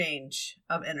that exchange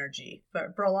of energy.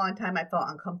 But for a long time, I felt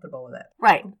uncomfortable with it.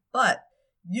 Right. But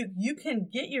you can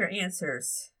get your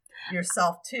answers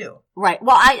yourself too. Right.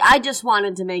 Well, I just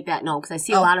wanted to make that note because I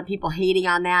see a lot of people hating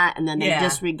on that, and then they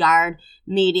disregard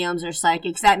mediums or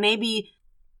psychics. That may be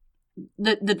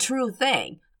the true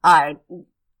thing. And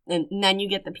then you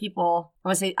get the people, I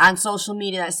would say, on social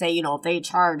media that say, if they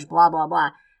charge, blah, blah,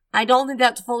 blah. I don't think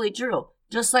that's fully true.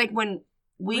 Just like when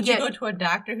Would you go to a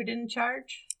doctor who didn't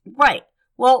charge? Right.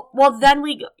 Well, then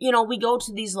we go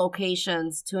to these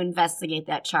locations to investigate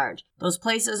that charge. Those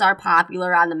places are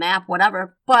popular on the map,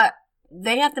 whatever, but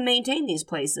they have to maintain these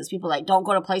places. People don't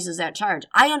go to places that charge.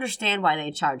 I understand why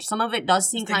they charge. Some of it does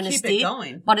seem kind of steep,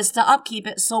 but it's to upkeep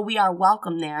it so we are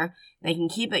welcome there. They can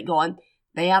keep it going.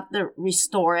 They have to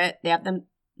restore it. They have to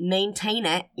maintain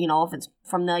it. If it's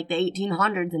from the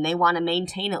 1800s and they want to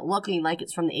maintain it looking like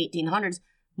it's from the 1800s,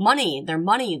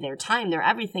 their time, their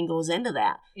everything goes into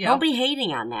that. Yep. Don't be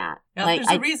hating on that. Yep,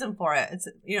 there's a reason for it. It's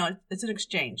it's an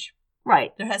exchange.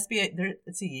 Right. There has to be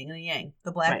it's a yin and a yang,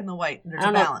 the black and the white. There's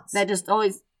a balance. That just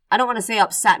always, I don't want to say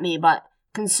upset me, but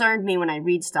concerned me when I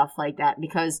read stuff like that,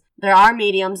 because there are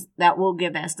mediums that will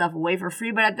give that stuff away for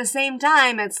free, but at the same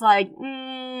time, it's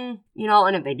and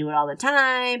if they do it all the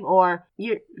time, or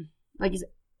like you said,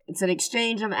 it's an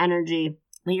exchange of energy.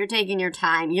 You're taking your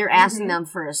time. You're asking them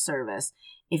for a service.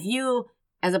 If you,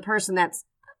 as a person that's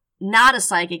not a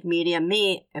psychic medium,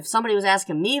 if somebody was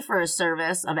asking me for a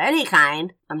service of any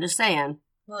kind, I'm just saying.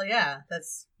 Well, yeah,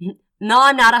 that's... No,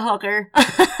 I'm not a hooker.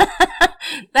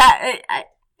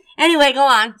 Anyway, go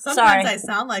on. Sometimes I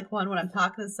sound like one when I'm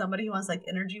talking to somebody who wants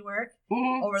energy work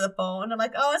over the phone. I'm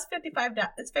like, oh, it's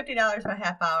 $50 for a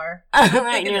half hour.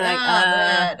 Right, and you're like,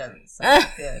 that doesn't sound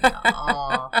good.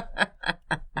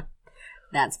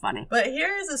 That's funny. But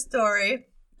here is a story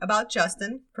about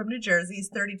Justin from New Jersey. He's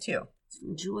 32.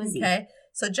 Jersey. Okay,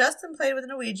 so Justin played with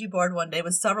an Ouija board one day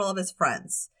with several of his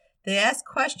friends. They asked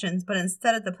questions, but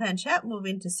instead of the planchette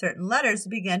moving to certain letters, it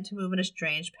began to move in a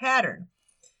strange pattern.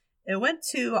 It went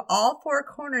to all four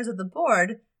corners of the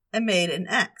board and made an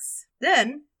X.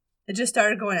 Then it just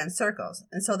started going in circles.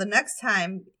 And so the next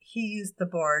time he used the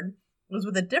board was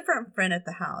with a different friend at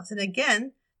the house. And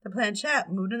again, the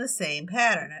planchette moved in the same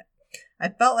pattern. I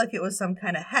felt like it was some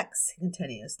kind of hex, he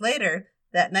continues. Later,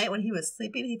 that night when he was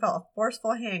sleeping, he felt a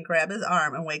forceful hand grab his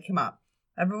arm and wake him up.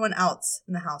 Everyone else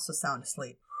in the house was sound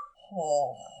asleep.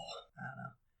 Oh, I don't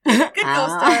know. Good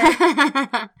ghost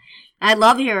story. I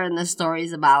love hearing the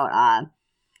stories about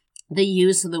the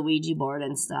use of the Ouija board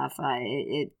and stuff.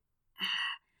 Because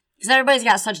everybody's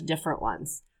got such different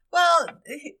ones. Well,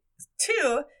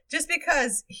 too, just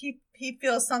because he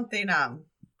feels something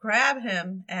grab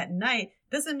him at night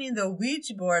doesn't mean the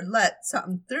Ouija board let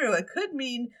something through. It could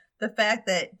mean the fact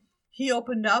that he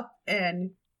opened up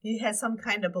and he had some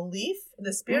kind of belief in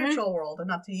the spiritual world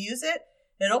enough to use it.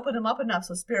 It opened him up enough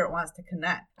so spirit wants to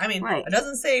connect. I mean, It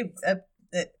doesn't say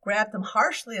it grabbed him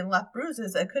harshly and left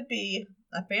bruises. It could be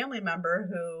a family member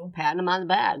who... patting him on the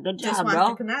back. Good job, just wants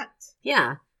to connect.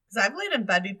 Yeah. Because I've laid in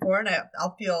bed before and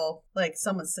I'll feel like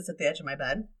someone sits at the edge of my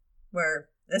bed where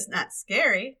it's not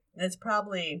scary. It's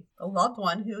probably a loved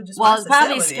one who just wants to sit with you. Well, it's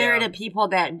probably scary to people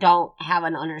that don't have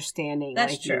an understanding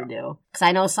like you do. Because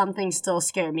I know some things still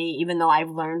scare me, even though I've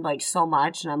learned so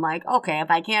much. And I'm like, okay, if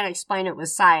I can't explain it with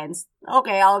science,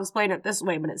 okay, I'll explain it this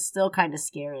way. But it's still kind of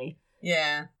scary.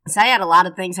 Yeah. So I had a lot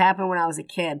of things happen when I was a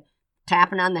kid.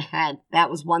 Tapping on the head. That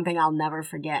was one thing I'll never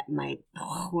forget. When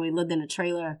we lived in a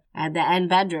trailer, I had the end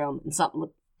bedroom, and something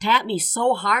tapped me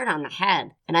so hard on the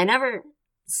head. And I never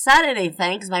said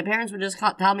anything because my parents would just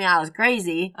tell me I was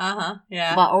crazy.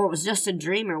 Yeah. Or it was just a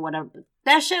dream or whatever.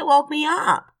 That shit woke me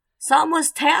up. Something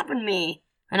was tapping me.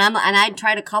 And I'd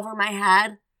try to cover my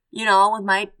head, with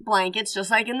my blankets,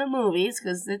 just like in the movies,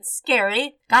 because it's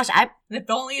scary. Gosh, if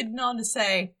only you'd known to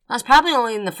say... I was probably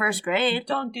only in the first grade.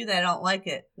 Don't do that, I don't like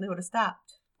it. They would have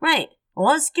stopped. Right.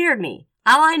 Well, it scared me.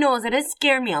 All I know is that it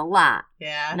scared me a lot.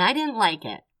 Yeah. And I didn't like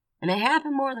it. And it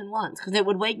happened more than once, because it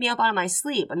would wake me up out of my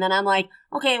sleep. And then I'm like,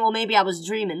 okay, well, maybe I was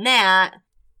dreaming that.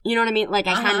 You know what I mean? I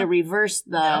kind of reversed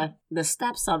the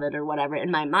steps of it or whatever in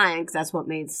my mind, because that's what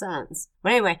made sense.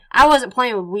 But anyway, I wasn't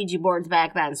playing with Ouija boards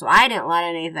back then, so I didn't let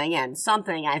anything in.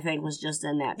 Something, I think, was just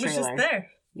in that trailer. It was just there.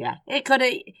 Yeah. It could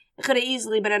have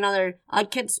easily been another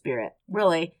kid spirit,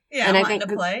 really. Yeah, and I think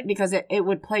to play. Because it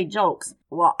would play jokes.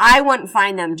 Well, I wouldn't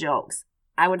find them jokes.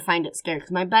 I would find it scary,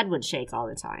 because my bed would shake all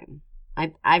the time.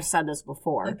 I've said this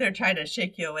before. Like they're trying to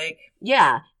shake you awake.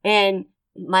 Yeah, and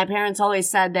my parents always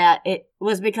said that it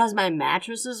was because my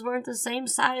mattresses weren't the same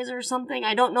size or something.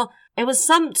 I don't know. It was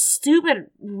some stupid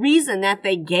reason that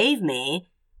they gave me.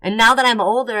 And now that I'm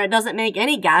older, it doesn't make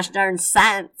any gosh darn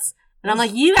sense. And I'm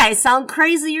like, you guys sound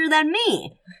crazier than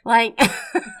me. But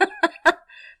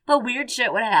weird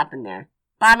shit would happen there.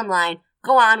 Bottom line,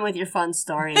 go on with your fun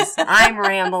stories. I'm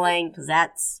rambling because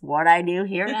that's what I do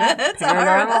here at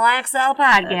Paranormal XL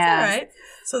Podcast. That's all right.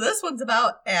 So this one's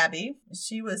about Abby.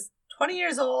 She was 20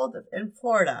 years old in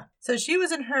Florida. So she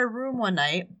was in her room one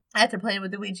night after playing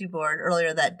with the Ouija board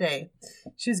earlier that day.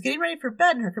 She was getting ready for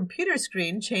bed and her computer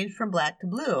screen changed from black to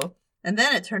blue, and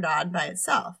then it turned on by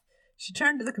itself. She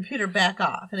turned the computer back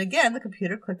off, and again the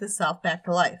computer clicked itself back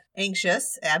to life.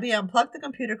 Anxious, Abby unplugged the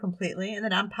computer completely and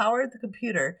then unpowered the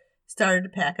computer, started to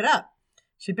pack it up.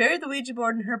 She buried the Ouija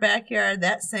board in her backyard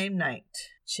that same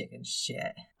night. Chicken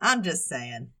shit. I'm just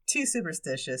saying. Too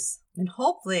superstitious. And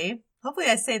hopefully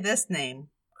I say this name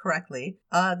correctly.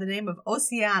 The name of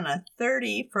Oceana,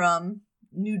 30, from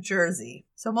New Jersey.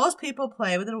 So most people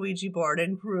play with a Ouija board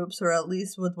in groups or at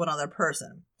least with one other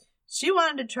person. She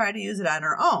wanted to try to use it on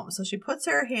her own, so she puts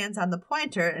her hands on the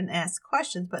pointer and asks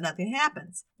questions, but nothing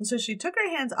happens. And so she took her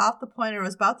hands off the pointer and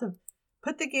was about to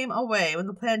put the game away when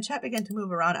the planchette began to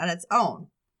move around on its own.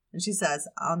 And she says,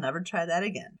 I'll never try that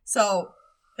again. So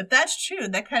if that's true,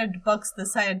 that kind of debunks the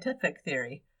scientific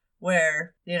theory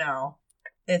where,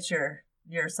 it's your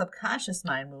subconscious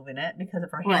mind moving it because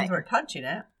if her hands were touching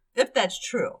it, if that's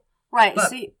true. Right.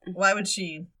 But why would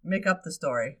she make up the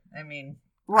story? I mean...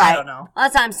 Right. I don't know.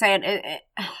 That's what I'm saying.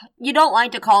 You don't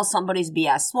like to call somebody's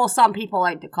BS. Well, some people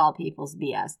like to call people's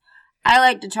BS. I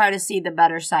like to try to see the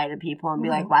better side of people and be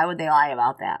like, why would they lie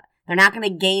about that? They're not going to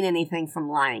gain anything from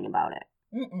lying about it.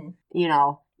 Mm-mm.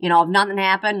 If nothing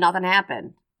happened, nothing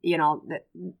happened.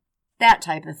 That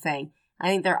type of thing. I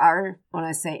think there are,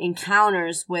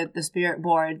 encounters with the spirit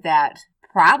board that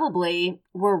probably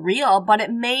were real, but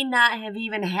it may not have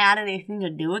even had anything to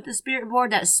do with the spirit board.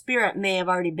 That spirit may have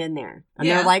already been there. And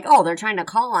they're like, they're trying to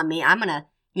call on me. I'm going to,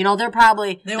 they're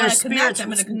probably... They want to connect. I'm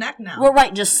going to connect now. Well,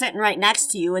 right, just sitting right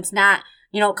next to you. It's not,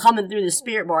 coming through the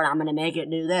spirit board, I'm going to make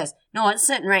it do this. No, it's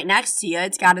sitting right next to you.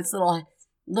 It's got its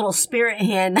little spirit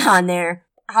hand on there,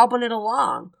 helping it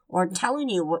along or telling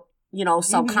you what,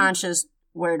 subconscious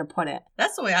where to put it.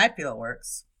 That's the way I feel it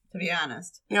works. To be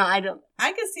honest. I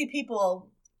can see people,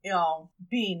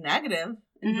 being negative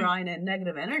and drawing in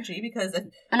negative energy because...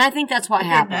 And I think that's what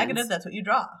happens. If you're negative, that's what you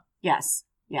draw. Yes.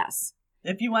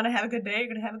 If you want to have a good day, you're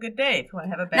going to have a good day. If you want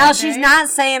to have a bad day... No, she's not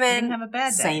saying... You're going to have a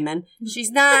bad day.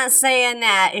 She's not saying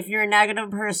that if you're a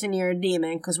negative person, you're a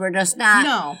demon, because we're just not...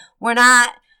 No. We're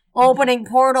not opening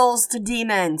portals to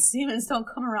demons. Demons don't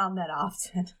come around that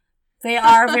often. They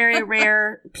are very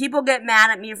rare. People get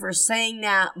mad at me for saying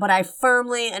that, but I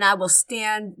firmly and I will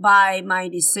stand by my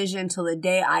decision till the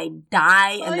day I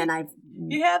die, and then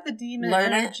you have the demon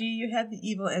energy, you have the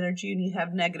evil energy, and you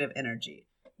have negative energy.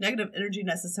 Negative energy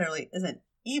necessarily isn't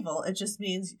evil. It just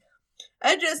means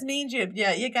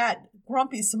you got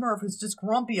grumpy Smurf who's just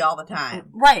grumpy all the time.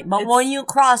 Right, but when you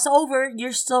cross over,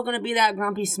 you're still going to be that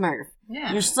grumpy Smurf.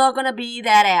 Yeah. You're still going to be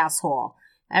that asshole.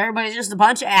 Everybody's just a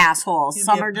bunch of assholes.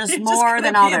 Some are just more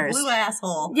than others. Blue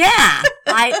asshole. Yeah.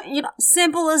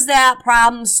 Simple as that.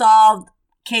 Problem solved.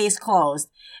 Case closed.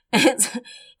 If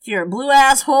you're a blue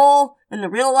asshole in the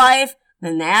real life,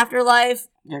 then in the afterlife,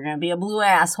 you're going to be a blue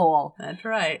asshole. That's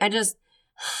right.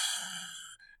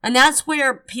 And that's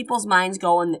where people's minds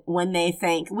go when they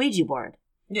think Ouija board.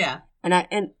 Yeah. And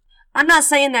I'm not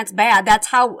saying that's bad. That's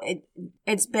how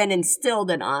it's been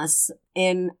instilled in us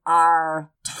in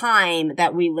our time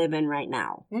that we live in right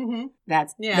now. Mm-hmm.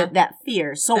 That's that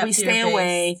fear. So we stay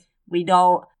away. We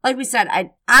don't, like we said,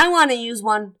 I want to use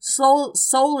one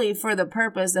solely for the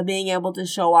purpose of being able to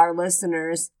show our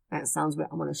listeners. That sounds weird.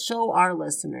 I want to show our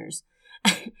listeners,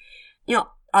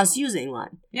 us using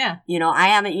one. Yeah. I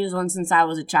haven't used one since I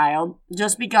was a child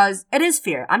just because it is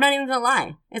fear. I'm not even going to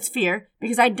lie. It's fear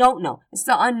because I don't know. It's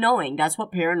the unknowing. That's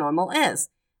what paranormal is.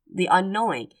 The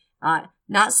unknowing.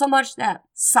 Not so much that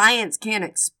science can't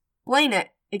explain it.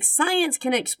 Science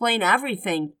can explain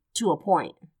everything to a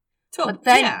point. But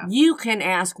then you can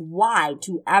ask why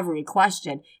to every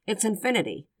question. It's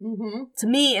infinity. Mm-hmm. To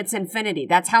me, it's infinity.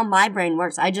 That's how my brain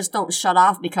works. I just don't shut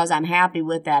off because I'm happy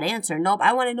with that answer. Nope,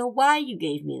 I want to know why you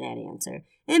gave me that answer.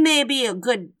 It may be a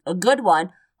good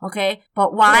one, okay?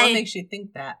 But why? What makes you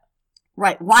think that?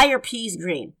 Right. Why are peas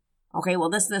green? Okay, well,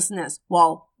 this, and this.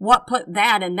 Well, what put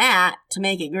that and that to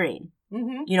make it green?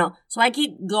 Mm-hmm. So I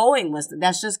keep going with it.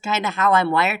 That's just kind of how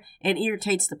I'm wired. It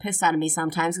irritates the piss out of me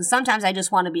sometimes, because sometimes I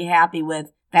just want to be happy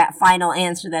with that final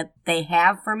answer that they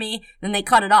have for me, then they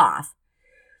cut it off.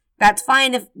 That's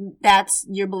fine if that's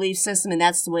your belief system and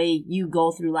that's the way you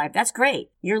go through life. That's great.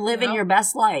 You're living your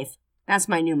best life. That's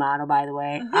my new motto, by the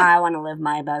way. I want to live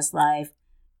my best life.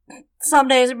 Some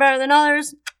days are better than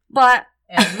others, but...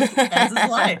 as is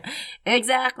life.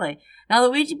 Exactly. Now,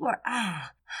 the Ouija board...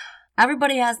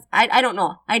 Everybody has, I don't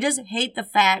know. I just hate the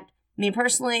fact, me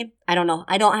personally, I don't know.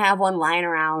 I don't have one lying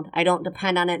around. I don't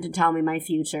depend on it to tell me my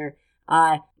future.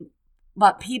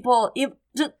 But people,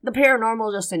 the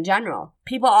paranormal just in general,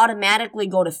 people automatically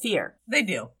go to fear. They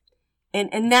do.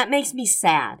 And that makes me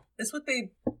sad. It's what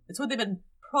they've been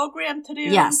programmed to do.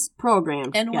 Yes,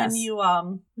 programmed. And when you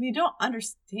don't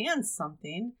understand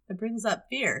something, it brings up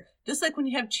fear. Just like when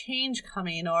you have change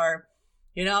coming, or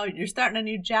you're starting a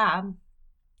new job,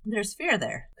 there's fear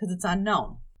there because it's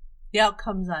unknown. The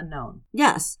outcome's unknown.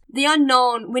 Yes. The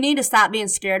unknown, we need to stop being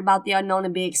scared about the unknown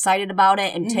and be excited about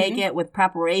it and take it with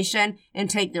preparation and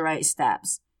take the right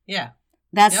steps. Yeah.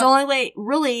 That's the only way,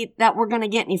 really, that we're going to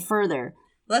get any further.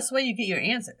 That's the way you get your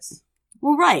answers.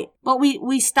 Well, right. But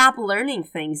we stop learning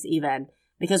things even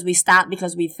because we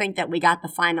think that we got the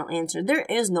final answer. There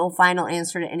is no final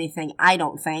answer to anything, I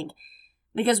don't think.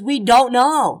 Because we don't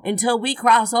know until we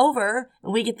cross over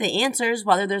and we get the answers,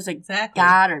 whether there's a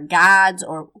God or gods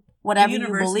or whatever you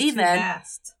believe in.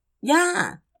 Vast.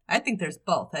 Yeah. I think there's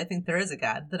both. I think there is a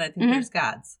God, then I think there's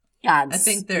gods. Gods. I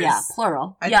think there's...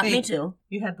 plural. Me too.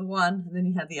 You have the one, and then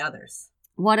you have the others.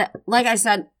 Like I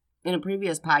said in a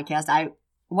previous podcast,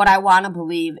 what I want to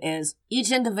believe is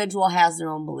each individual has their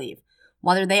own belief.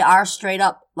 Whether they are straight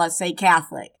up, let's say,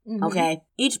 Catholic, okay?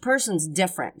 Each person's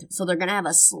different. So they're going to have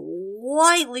a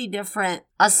slightly different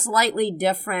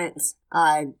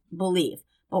belief.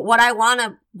 But what I want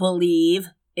to believe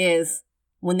is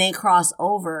when they cross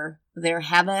over, their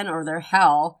heaven or their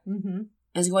hell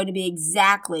is going to be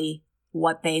exactly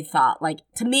what they thought. Like,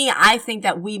 to me, I think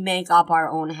that we make up our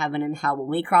own heaven and hell. When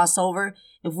we cross over,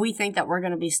 if we think that we're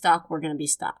going to be stuck, we're going to be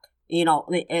stuck.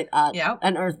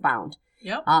 An earthbound.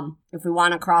 Yep. If we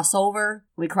want to cross over,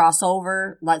 we cross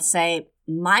over. Let's say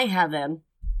my heaven,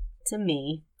 to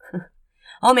me.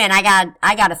 Oh man, I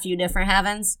got a few different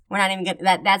heavens. We're not even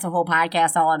that's a whole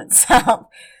podcast all on itself.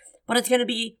 But it's gonna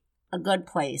be a good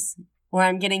place where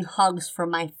I'm getting hugs from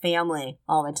my family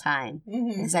all the time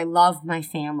because I love my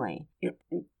family.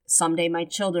 Someday my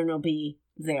children will be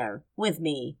there with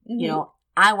me.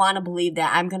 I want to believe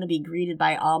that I'm going to be greeted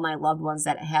by all my loved ones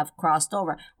that have crossed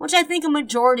over, which I think a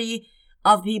majority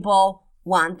of people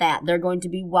want that. They're going to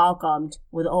be welcomed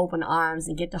with open arms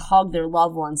and get to hug their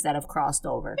loved ones that have crossed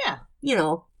over. Yeah.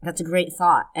 That's a great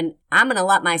thought. And I'm going to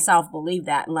let myself believe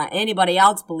that and let anybody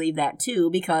else believe that too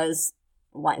because,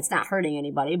 it's not hurting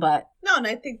anybody, but... No, and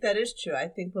I think that is true. I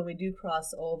think when we do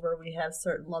cross over, we have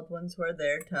certain loved ones who are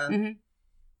there to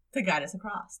guide us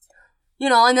across.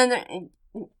 And then...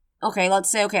 let's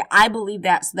say, I believe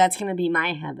that, so that's going to be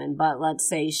my heaven. But let's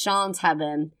say Sean's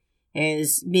heaven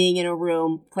is being in a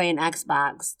room playing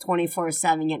Xbox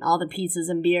 24/7, getting all the pizzas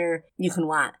and beer you can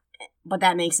want. But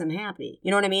that makes him happy.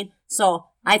 You know what I mean? So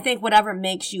I think whatever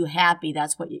makes you happy,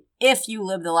 that's what if you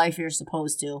live the life you're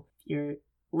supposed to, if you're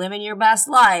living your best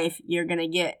life, you're going to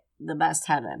get the best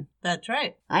heaven. That's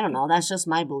right. I don't know. That's just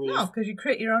my belief. No, because you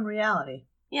create your own reality.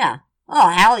 Yeah. Oh,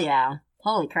 hell yeah.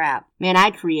 Holy crap. Man, I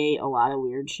create a lot of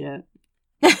weird shit.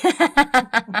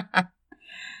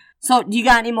 So, do you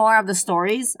got any more of the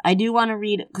stories? I do want to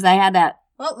read, because I had that.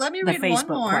 Well, let me read Facebook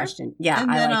one more. Question. Yeah,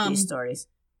 I like these stories.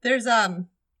 There's,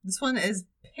 this one is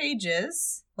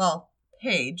Pages. Well,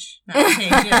 Page, not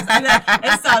Pages.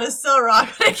 It sounded so wrong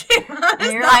when it came on.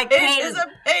 It's not Pages of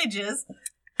Pages.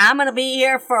 I'm going to be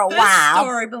here for a while. This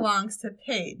story belongs to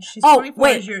Paige. She's 24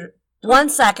 wait. 1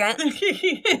 second.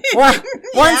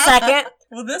 One second.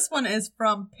 Well, this one is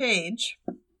from Paige,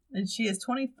 and she is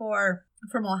 24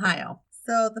 from Ohio.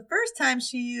 So the first time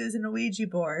she used an Ouija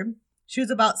board, she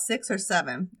was about 6 or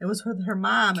 7. It was with her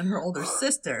mom and her older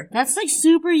sister. That's like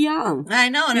super young. I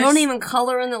know. And you don't even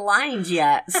color in the lines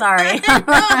yet. Sorry.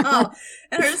 No.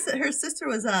 And her sister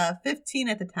was 15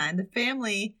 at the time. The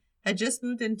family had just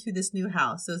moved into this new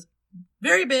house. It was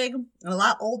very big and a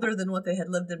lot older than what they had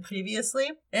lived in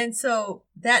previously. And so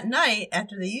that night,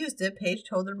 after they used it,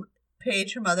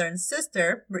 Paige, her mother, and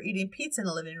sister were eating pizza in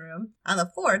the living room on the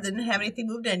floor. They didn't have anything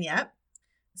moved in yet.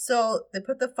 So they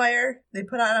put on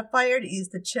a fire to ease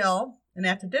the chill. And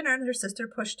after dinner, her sister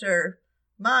pushed her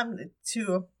mom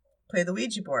to play the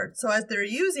Ouija board. So as they were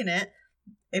using it,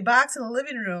 a box in the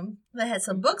living room that had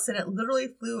some books in it literally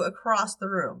flew across the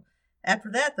room.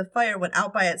 After that, the fire went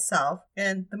out by itself,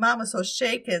 and the mom was so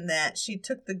shaken that she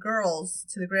took the girls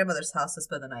to the grandmother's house to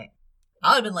spend the night.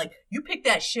 I would have been like, you pick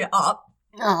that shit up,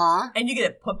 and you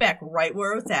get it put back right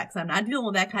where it's at, because I'm not dealing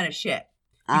with that kind of shit.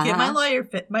 You get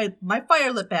my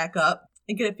fire lit back up,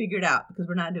 and get it figured out, because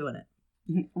we're not doing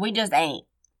it. We just ain't.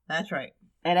 That's right.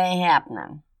 It ain't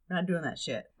happening. Not doing that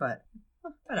shit, but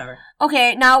whatever.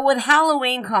 Okay, now with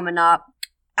Halloween coming up,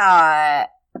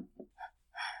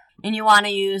 and you want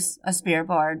to use a spirit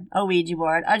board, a Ouija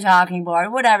board, a talking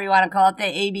board, whatever you want to call it, the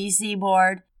ABC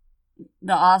board,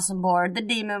 the awesome board, the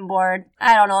demon board.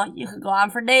 I don't know. You could go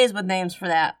on for days with names for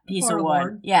that piece of wood.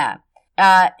 Board. Yeah.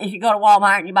 If you go to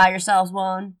Walmart and you buy yourselves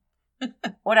one,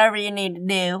 whatever you need to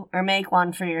do, or make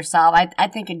one for yourself. I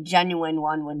think a genuine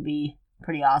one would be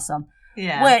pretty awesome.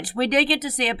 Yeah. Which, we did get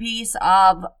to see a piece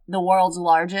of the world's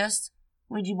largest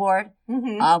Ouija board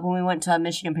when we went to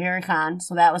Michigan Paracon,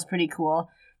 so that was pretty cool.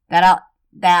 That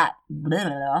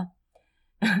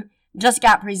just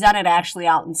got presented actually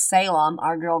out in Salem.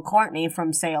 Our girl Courtney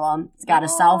from Salem got a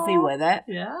selfie with it.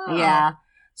 Yeah. Yeah.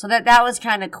 So that was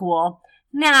kind of cool.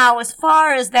 Now, as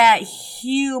far as that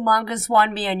humongous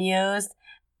one being used,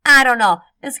 I don't know.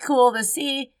 It's cool to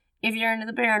see if you're into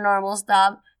the paranormal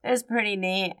stuff. It's pretty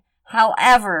neat.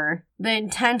 However, the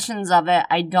intentions of it,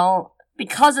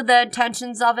 because of the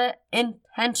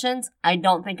intentions, I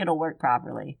don't think it'll work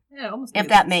properly. Yeah, almost if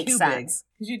that makes sense.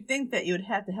 Because you'd think that you'd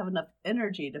have to have enough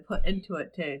energy to put into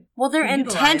it to. Well, their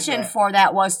intention for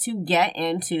that was to get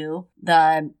into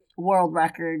the world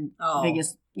record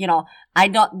biggest. The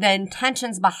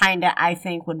intentions behind it, I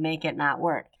think, would make it not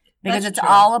work because it's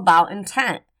all about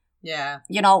intent. Yeah.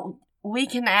 We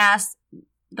can ask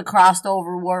the crossed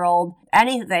over world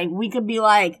anything. We could be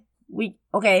like, we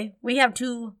have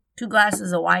two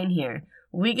glasses of wine here.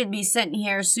 We could be sitting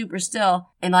here super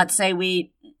still, and let's say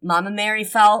Mama Mary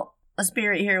felt a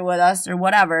spirit here with us or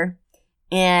whatever,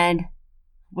 and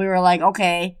we were like,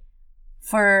 okay,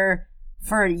 for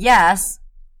yes,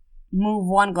 move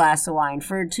one glass of wine.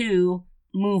 For two,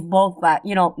 move both glass.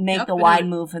 Make the wine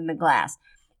move in the glass.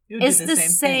 It's the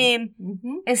same.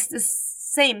 It's the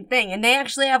same thing, and they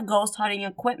actually have ghost hunting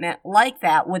equipment like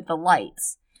that with the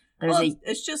lights.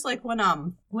 It's just like when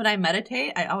I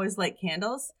meditate, I always light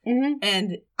candles,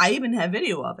 and I even have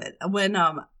video of it. When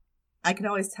I can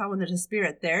always tell when there's a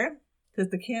spirit there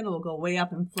because the candle will go way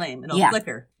up in flame and it'll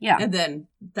flicker. Yeah, and then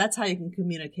that's how you can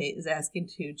communicate, is asking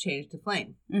to change the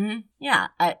flame. Yeah,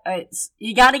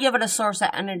 you got to give it a source of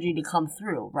energy to come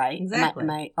through, right?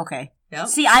 Exactly. Okay. Yep.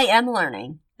 See, I am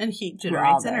learning. And heat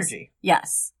generates energy.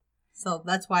 Yes. So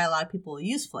that's why a lot of people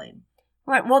use flame.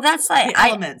 Right. Well, that's like the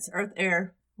elements: earth,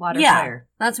 air, water, fire.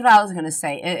 That's what I was going to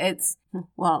say. It's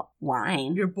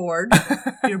wine. You're bored.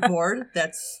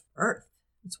 That's earth.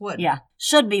 It's wood. Yeah.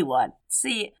 Should be wood.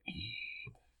 See,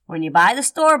 when you buy the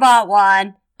store-bought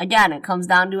one, again, it comes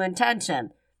down to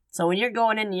intention. So when you're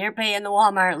going in and you're paying the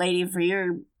Walmart lady for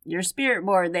your spirit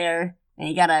board there, and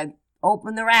you got to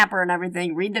open the wrapper and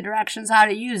everything, read the directions how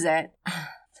to use it.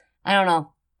 I don't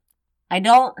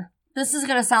know. This is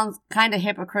going to sound kind of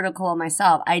hypocritical of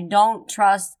myself. I don't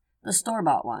trust the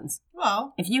store-bought ones.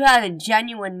 Well, if you had a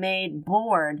genuine made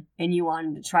board and you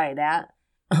wanted to try that,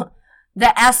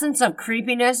 the essence of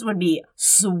creepiness would be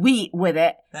sweet with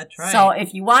it. That's right. So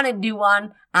if you want to do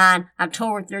one on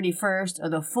October 31st or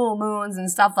the full moons and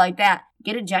stuff like that,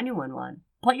 get a genuine one.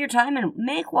 Put your time in,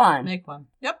 make one.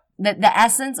 Yep. The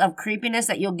essence of creepiness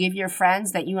that you'll give your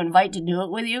friends that you invite to do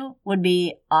it with you would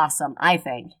be awesome, I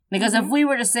think. Because if we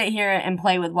were to sit here and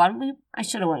play with one, I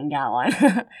should have went and got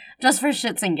one. Just for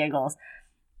shits and giggles.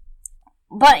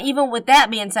 But even with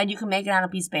that being said, you can make it on a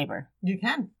piece of paper. You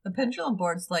can. The pendulum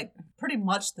board's like pretty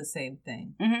much the same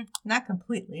thing. Not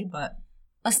completely, but...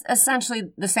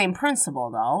 Essentially the same principle,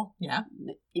 though. Yeah.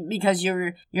 Because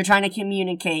you're trying to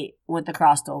communicate with the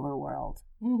crossed over world.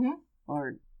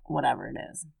 Or whatever it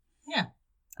is. Yeah.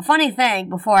 A funny thing,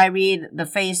 before I read the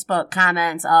Facebook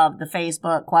comments of the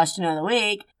Facebook question of the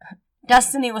week,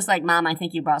 Destiny was like, Mom, I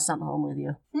think you brought something home with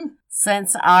you.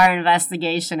 Since our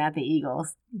investigation at the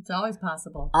Eagles. It's always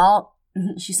possible.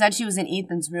 She said she was in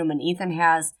Ethan's room, and Ethan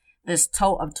has this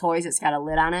tote of toys that's got a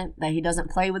lid on it that he doesn't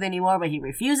play with anymore, but he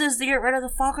refuses to get rid of the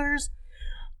fuckers.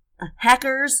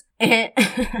 Hackers. She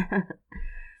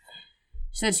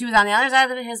said she was on the other side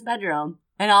of his bedroom.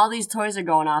 And all these toys are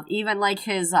going off. Even like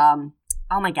his, oh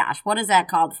my gosh, what is that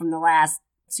called from the last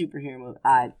superhero movie?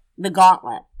 The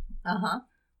Gauntlet.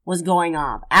 Was going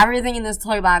off. Everything in this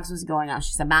toy box was going off.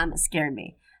 She said, Mom, it scared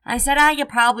me. I said, you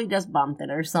probably just bumped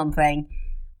it or something.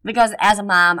 Because as a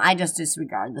mom, I just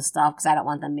disregard the stuff because I don't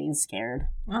want them being scared.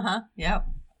 Yep.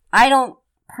 I don't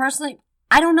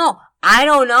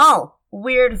know.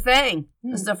 Weird thing.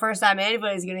 This is the first time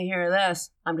anybody's going to hear this.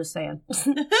 I'm just saying.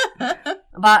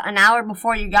 About an hour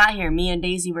before you got here, me and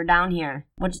Daisy were down here.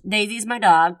 Which Daisy's my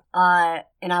dog.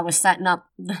 And I was setting up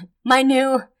my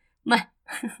new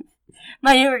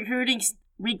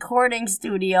recording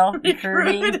studio.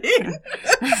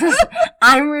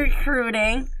 I'm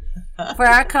recruiting for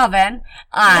our coven.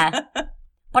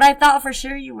 But I thought for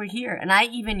sure you were here, and I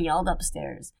even yelled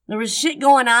upstairs. There was shit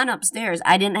going on upstairs.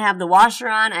 I didn't have the washer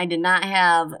on. I did not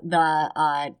have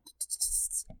the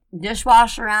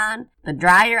dishwasher on, the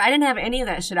dryer. I didn't have any of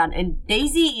that shit on. And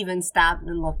Daisy even stopped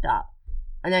and looked up.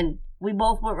 And then we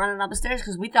both went running upstairs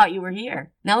because we thought you were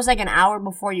here. And that was like an hour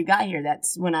before you got here.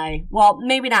 That's when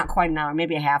maybe not quite an hour,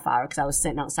 maybe a half hour, because I was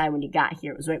sitting outside when you got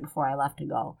here. It was right before I left to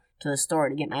go to the store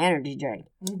to get my energy drink.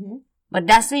 Mm-hmm. But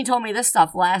Destiny told me this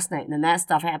stuff last night, and then that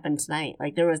stuff happened tonight.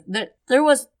 Like, there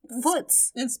was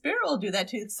foots. And Spirit will do that,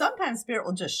 too. Sometimes Spirit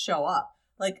will just show up.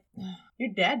 Like, your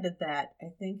dad did that.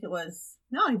 I think it was...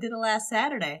 No, he did it last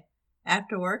Saturday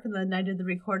after work, and then I did the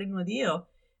recording with you.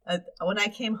 When I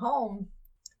came home,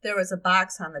 there was a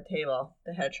box on the table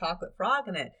that had a chocolate frog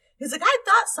in it. He's like, I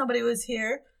thought somebody was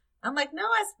here. I'm like, no,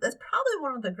 that's probably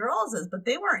one of the girls is, but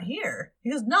they weren't here.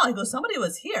 He goes, no. He goes, somebody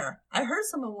was here. I heard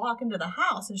someone walk into the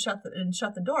house and shut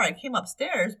the door. I came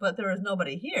upstairs, but there was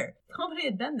nobody here. Nobody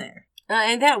had been there.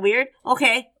 Ain't that weird?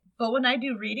 Okay. But when I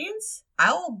do readings,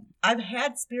 I've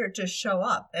had Spirit just show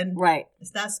up, and right.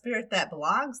 It's not Spirit that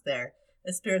belongs there.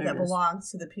 It's Spirit that belongs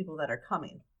to the people that are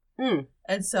coming.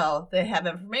 And so they have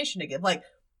information to give. Like,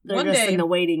 they're one just day, in the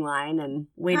waiting line and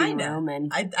waiting room.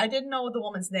 And I didn't know the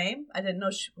woman's name. I didn't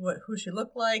know who she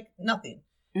looked like. Nothing.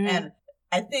 Mm-hmm. And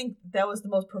I think that was the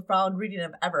most profound reading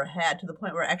I've ever had, to the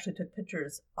point where I actually took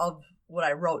pictures of what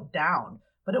I wrote down.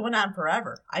 But it went on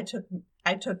forever. I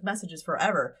took messages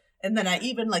forever. And then I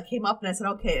even came up and I said,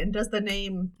 okay, and does the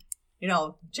name,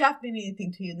 Jeff mean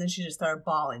anything to you? And then she just started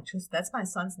bawling. She goes, that's my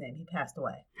son's name. He passed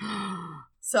away.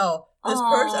 So this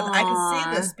person, I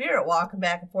could see the Spirit walking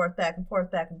back and forth, back and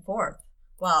forth, back and forth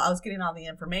while I was getting all the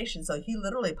information. So he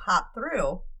literally popped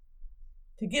through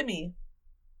to give me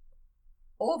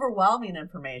overwhelming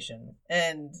information.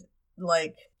 And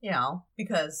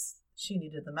because she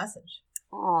needed the message.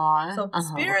 Aww. So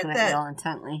spirit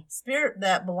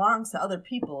that belongs to other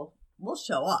people will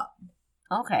show up.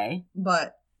 Okay.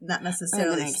 But not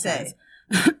necessarily stay.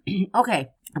 Okay.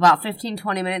 About 15,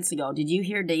 20 minutes ago, did you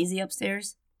hear Daisy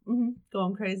upstairs? Mm-hmm.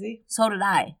 Going crazy? So did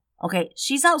I. Okay,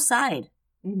 she's outside.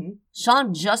 Mm-hmm.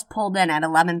 Sean just pulled in at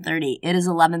 11:30. It is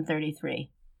 11:33.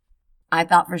 I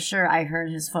thought for sure I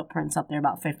heard his footprints up there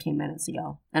about 15 minutes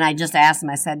ago. And I just asked him,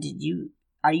 I said,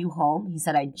 are you home? He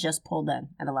said, I just pulled in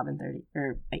at 11:30.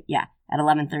 At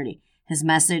 11:30. His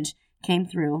message came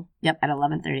through. Yep, at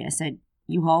 11:30. I said,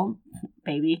 you home,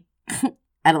 baby?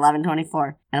 At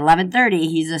 11:24. At 11:30,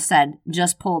 he just said,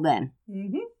 just pulled in.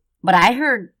 Mm-hmm. But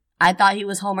I thought he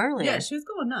was home earlier. Yeah, she was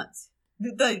going nuts.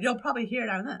 You'll probably hear it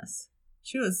on this.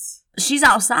 She's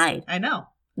outside. I know.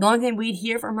 The only thing we'd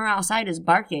hear from her outside is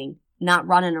barking, not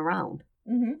running around.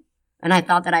 Mm-hmm. And I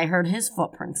thought that I heard his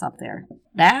footprints up there.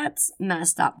 That's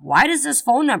messed up. Why does this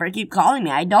phone number keep calling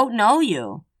me? I don't know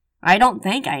you. I don't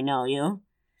think I know you.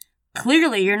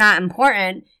 Clearly, you're not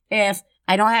important if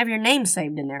I don't have your name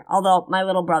saved in there. Although my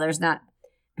little brother's not.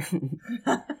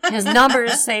 His number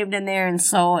is saved in there, and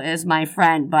so is my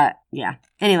friend. But yeah.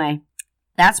 Anyway,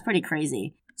 that's pretty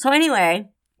crazy. So anyway,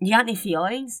 you got any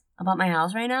feelings about my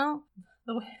house right now?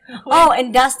 Oh,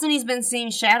 and Destiny's been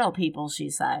seeing shadow people, she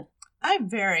said. I'm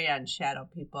very on shadow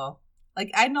people.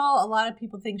 I know a lot of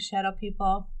people think shadow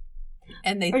people,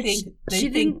 and they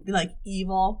think like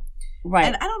evil. Right.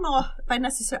 And I don't know if I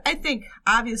necessarily... I think,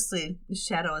 obviously,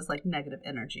 shadow is negative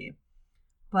energy.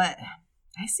 But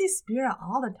I see spirit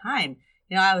all the time.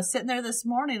 I was sitting there this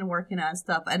morning working on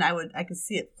stuff, and I could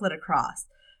see it flit across.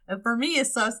 And for me,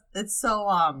 it's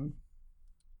so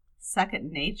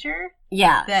second nature.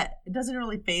 Yeah. That it doesn't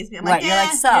really faze me. I'm right,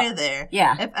 you're there.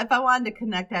 Yeah. If I wanted to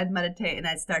connect, I'd meditate, and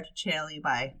I'd start to channel you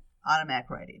by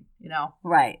automatic writing,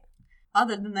 Right.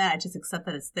 Other than that, I just accept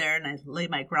that it's there, and I lay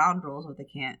my ground rules what they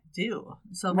can't do.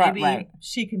 So maybe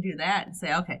she can do that and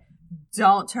say, okay,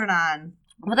 don't turn on.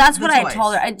 Well, that's what I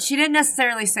told her. She didn't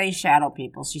necessarily say shadow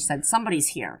people. She said somebody's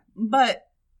here. But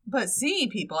seeing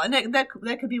people, and that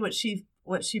could be what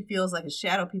she feels like as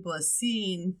shadow people, is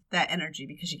seeing that energy,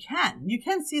 because you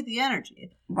can see the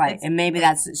energy. Right, and maybe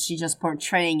she's just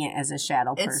portraying it as a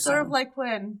shadow person. It's sort of like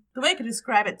when, the way I could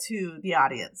describe it to the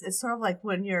audience, it's sort of like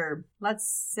when you're, let's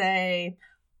say,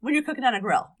 when you're cooking on a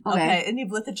grill, okay, and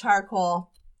you've lit the charcoal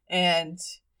and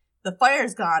the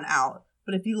fire's gone out,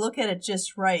 but if you look at it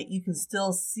just right, you can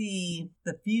still see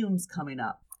the fumes coming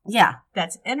up. Yeah.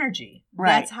 That's energy. Right.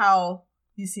 That's how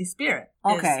you see spirit.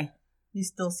 Okay. You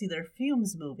still see their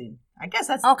fumes moving. I guess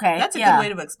that's okay. That's a good way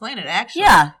to explain it, actually.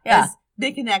 Yeah.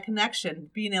 Making that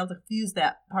connection, being able to fuse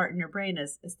that part in your brain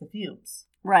is the fumes.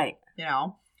 Right.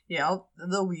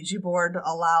 The Ouija board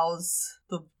allows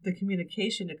the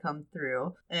communication to come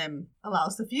through and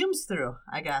allows the fumes through,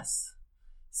 I guess.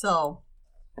 So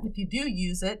if you do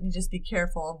use it, you just be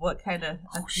careful of what kind of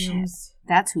fumes. Shit.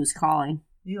 That's who's calling.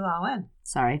 You allow in.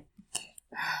 Sorry.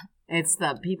 It's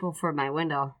the people for my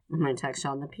window. My text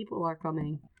on the people are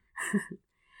coming.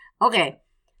 Okay.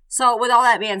 So with all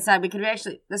that being said, we could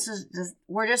actually,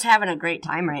 we're just having a great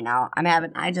time right now.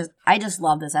 I just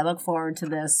love this. I look forward to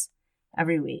this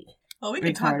every week. Well, we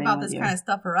could talk about this kind of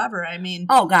stuff forever. I mean,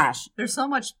 oh gosh, there's so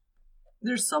much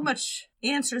there's so much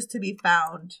answers to be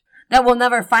found. That we'll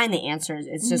never find the answers.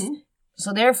 It's just,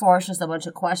 so therefore it's just a bunch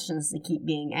of questions to keep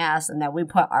being asked and that we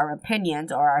put our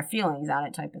opinions or our feelings on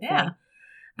it type of thing.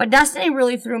 But Destiny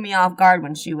really threw me off guard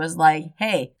when she was like,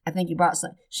 hey, I think you brought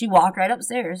some. She walked right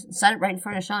upstairs and said it right in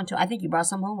front of Sean too. I think you brought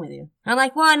some home with you. And I'm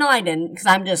like, well, no, I didn't. Because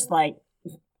I'm just like,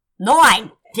 no,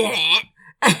 I didn't.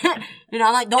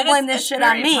 I'm like, don't blame this shit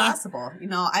on me. It's possible.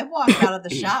 I've walked out of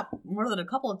the shop more than a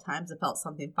couple of times. I felt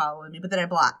something following me, but then I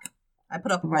block. I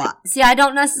put up a block. See, I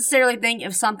don't necessarily think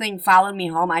if something followed me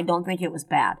home, I don't think it was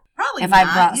bad. Probably if not.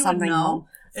 I brought something home.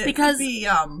 Because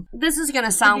this is going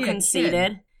to sound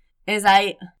conceited.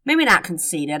 Maybe not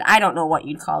conceited. I don't know what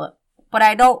you'd call it. But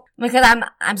I don't, because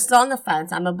I'm still on the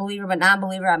fence. I'm a believer, but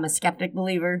non-believer. I'm a skeptic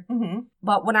believer. Mm-hmm.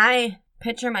 But when I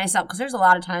picture myself, because there's a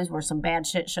lot of times where some bad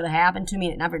shit should have happened to me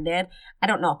and it never did. I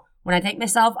don't know. When I take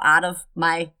myself out of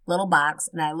my little box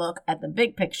and I look at the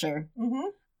big picture,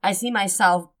 I see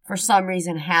myself for some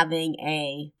reason having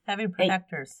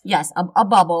protectors. Yes, a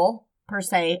bubble per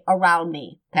se around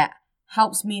me that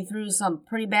helps me through some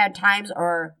pretty bad times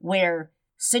or where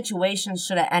situations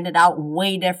should have ended out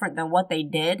way different than what they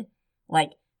did.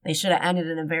 Like, they should have ended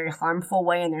in a very harmful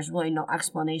way, and there's really no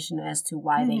explanation as to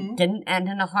why they didn't end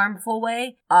in a harmful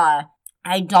way.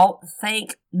 I don't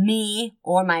think me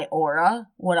or my aura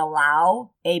would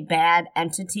allow a bad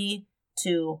entity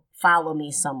to follow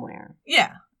me somewhere.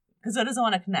 Yeah, because it doesn't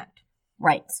want to connect.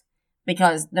 Right.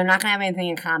 Because they're not going to have anything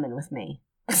in common with me.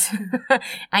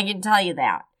 I can tell you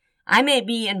that. I may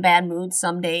be in bad moods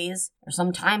some days, or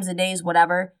sometimes the days,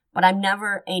 whatever, but I'm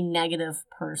never a negative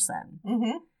person.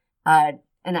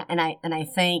 And I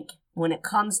think when it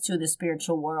comes to the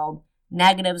spiritual world,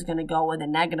 negative is going to go with a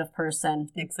negative person.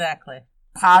 Exactly.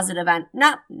 Positive, and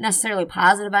not necessarily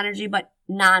positive energy, but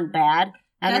non-bad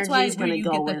energy is going to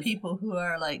go with. That's why you get the people who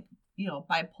are like,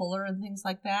 bipolar and things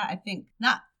like that. I think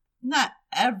not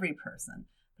every person,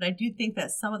 but I do think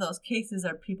that some of those cases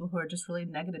are people who are just really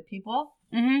negative people,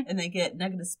 and they get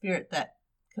negative spirit that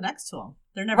connects to them.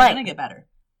 They're never going to get better.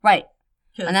 Right.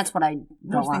 And that's what I don't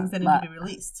want. Those things that need to be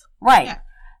released. Right.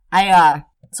 Yeah.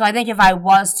 So I think if I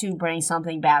was to bring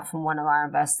something back from one of our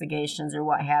investigations or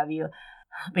what have you,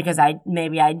 because I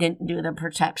didn't do the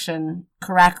protection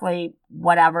correctly,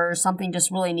 whatever, something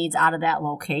just really needs out of that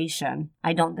location,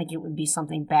 I don't think it would be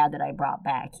something bad that I brought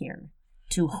back here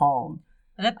to home.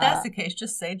 And if that's the case,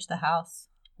 just sage the house.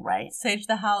 Right. Sage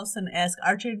the house and ask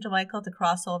Archangel Michael to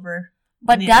cross over.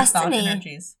 But Destiny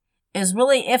is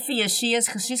really iffy as she is,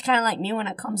 because she's kind of like me when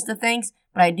it comes to things,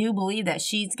 but I do believe that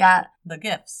she's got the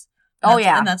gifts.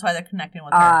 And that's why they're connecting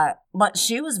with her. But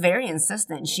she was very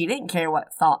insistent. She didn't care what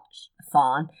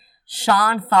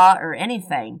Sean thought or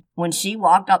anything. When she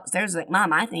walked upstairs, like,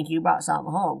 Mom, I think you brought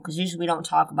something home. Because usually we don't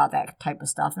talk about that type of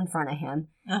stuff in front of him.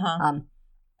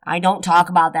 I don't talk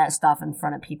about that stuff in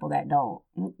front of people that don't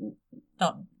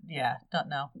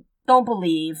know. Don't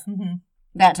believe.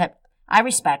 That type. I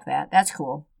respect that. That's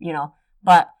cool,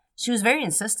 But she was very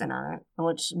insistent on it,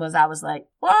 which was, I was like,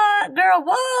 what, girl,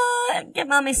 what? Get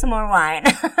Mommy some more wine.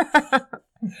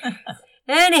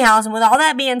 Anyhow, and with all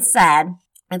that being said,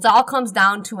 it all comes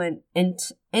down to an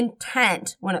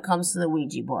intent when it comes to the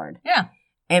Ouija board. Yeah.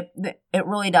 It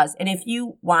really does. And if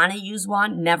you want to use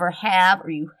one, never have, or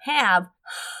you have,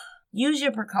 use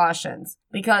your precautions.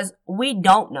 Because we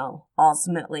don't know,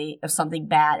 ultimately, if something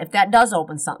bad, if that does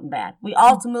open something bad. We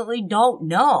ultimately don't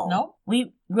know. No.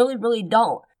 We really, really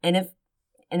don't. And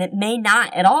it may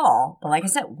not at all. But like I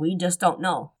said, we just don't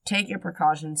know. Take your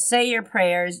precautions. Say your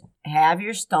prayers. Have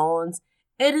your stones.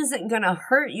 It isn't going to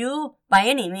hurt you by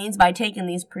any means by taking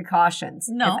these precautions.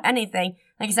 No. If anything,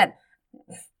 like I said,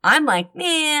 I'm like,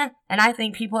 meh. And I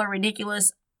think people are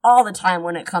ridiculous all the time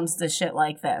when it comes to shit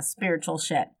like this. Spiritual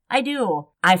shit. I do.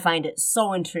 I find it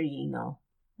so intriguing, though.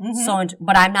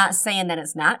 But I'm not saying that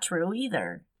it's not true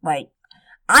either. Like,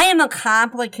 I am a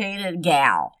complicated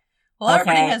gal. Well,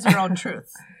 everybody has their own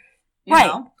truth. You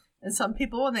know? And some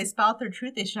people, when they spout their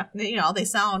truth, they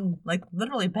sound like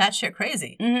literally batshit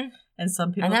crazy. And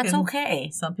some people, and that's okay.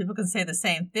 Some people can say the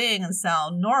same thing and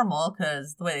sound normal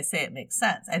because the way they say it makes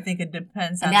sense. I think it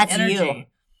depends on the energy. You.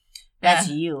 That's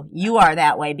you. You are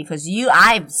that way because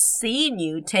I've seen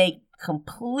you take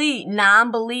complete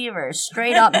non-believers,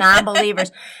 straight up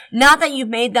non-believers. Not that you've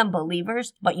made them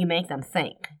believers, but you make them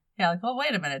think. Yeah, like, well,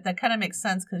 wait a minute. That kind of makes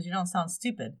sense because you don't sound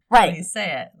stupid when you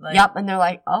say it. Like, yep, and they're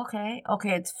like, okay,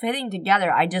 it's fitting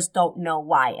together. I just don't know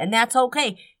why. And that's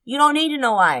okay. You don't need to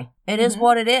know why. It is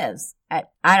what it is.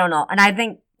 I don't know. And I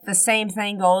think the same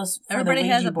thing goes for everybody the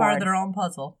Ouija has a board. part of their own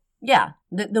puzzle. Yeah.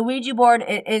 The Ouija board,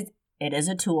 it is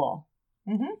a tool.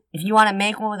 If you want to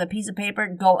make one with a piece of paper,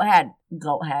 go ahead.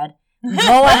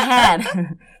 Go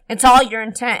ahead. It's all your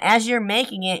intent. As you're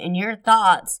making it and your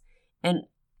thoughts and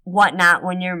whatnot,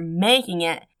 when you're making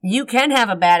it, you can have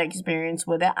a bad experience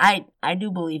with it. I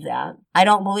do believe that. I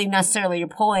don't believe necessarily you're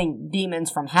pulling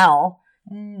demons from hell.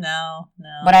 No.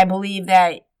 But I believe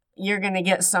that you're going to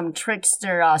get some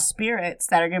trickster spirits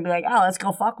that are going to be like, oh, let's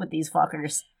go fuck with these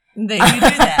fuckers. They do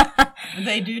that.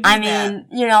 They do that. I mean,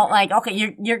 you know, like,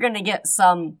 okay, you're going to get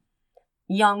some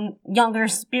younger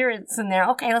spirits in there.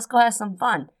 Okay, let's go have some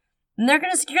fun. And they're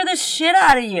going to scare the shit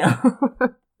out of you.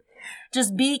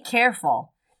 Just be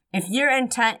careful. If your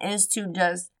intent is to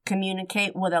just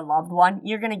communicate with a loved one,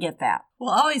 you're going to get that.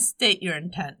 Well, always state your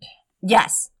intent.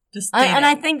 Yes. Just state it. And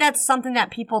I think that's something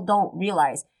that people don't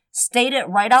realize. State it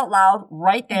right out loud,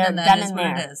 right there, then and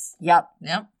there. What it is. Yep.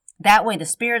 That way the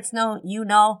spirits know, you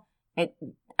know,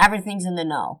 everything's in the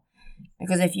know.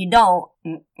 Because if you don't,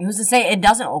 who's to say it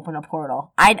doesn't open a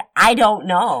portal? I don't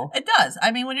know. It does.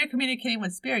 I mean, when you're communicating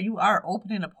with spirit, you are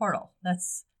opening a portal.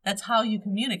 That's how you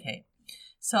communicate.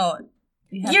 So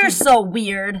you're so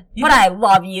weird, but I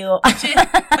love you. But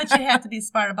you have to be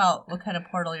smart about what kind of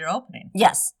portal you're opening.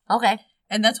 Yes. Okay.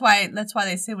 And that's why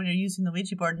they say when you're using the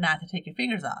Ouija board not to take your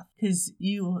fingers off, because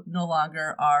you no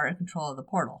longer are in control of the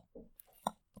portal.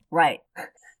 Right.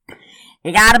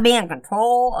 You gotta be in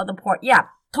control of the portal. Yeah,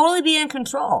 totally be in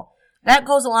control. That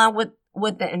goes along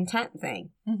with the intent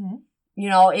thing. Mm-hmm. You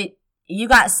know, you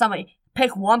got somebody,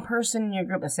 pick one person in your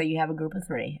group. Let's say you have a group of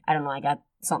 3. I don't know, I got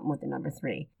something with the number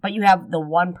 3. But you have the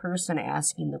one person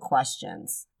asking the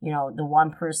questions. You know, the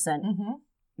one person,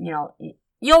 you know,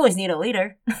 you always need a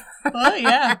leader. Oh,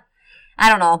 yeah. I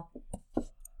don't know.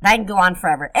 That can go on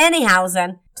forever. Anyhow,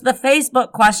 then, to the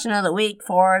Facebook question of the week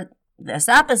for this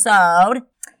episode.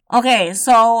 Okay,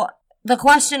 so the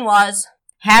question was,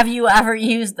 have you ever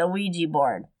used the Ouija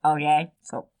board? Okay,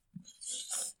 so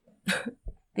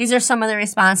these are some of the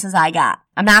responses I got.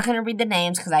 I'm not going to read the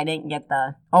names because I didn't get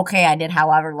okay, I did,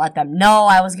 however, let them know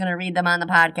I was going to read them on the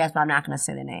podcast, but I'm not going to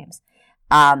say the names.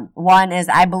 One is,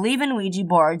 I believe in Ouija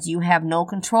boards. You have no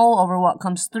control over what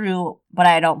comes through, but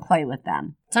I don't play with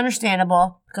them. It's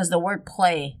understandable because the word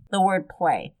play.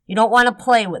 You don't want to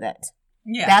play with it.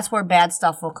 Yeah. That's where bad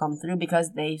stuff will come through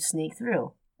because they sneak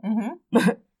through. Mm-hmm.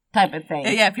 Type of thing.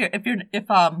 Yeah,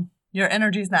 if your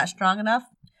energy is not strong enough,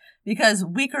 because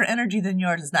weaker energy than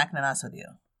yours is not going to mess with you.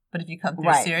 But if you come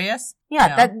through serious,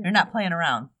 you're not playing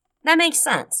around. That makes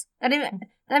sense.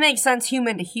 That makes sense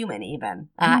human to human even.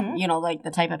 You know, like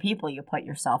the type of people you put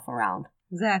yourself around.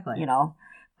 Exactly. You know.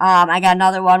 I got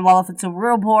another one. Well, if it's a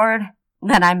real board,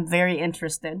 then I'm very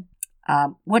interested.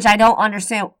 Which I don't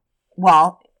understand.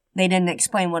 Well, they didn't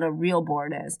explain what a real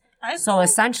board is. So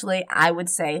essentially, I would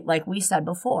say, like we said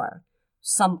before,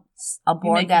 a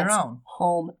board that's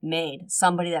homemade.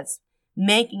 Somebody that's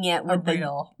making it with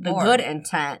the good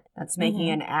intent. That's making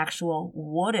an actual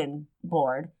wooden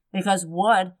board. Because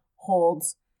wood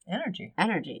holds energy.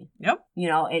 Yep. You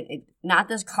know, it not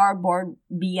this cardboard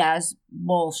BS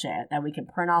bullshit that we can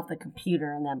print off the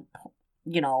computer and then,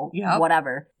 you know,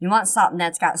 whatever. You want something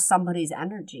that's got somebody's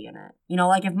energy in it. You know,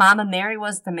 like if Mama Mary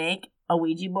was to make a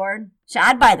Ouija board,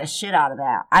 I'd buy the shit out of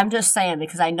that. I'm just saying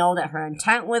because I know that her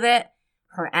intent with it,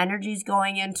 her energy's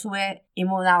going into it,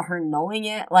 even without her knowing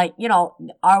it. Like, you know,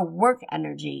 our work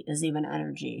energy is even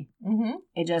energy.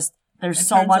 Mm-hmm. There's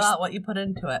so much. Out what you put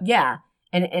into it. Yeah.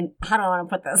 And how do I want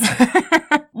to put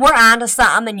this? We're on to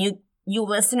something, and you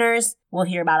listeners will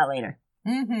hear about it later.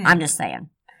 Mm-hmm. I'm just saying.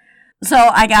 So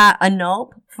I got a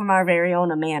nope from our very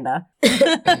own Amanda.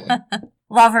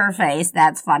 Love her face.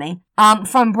 That's funny.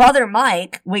 From Brother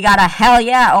Mike, we got a hell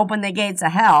yeah, open the gates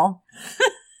of hell.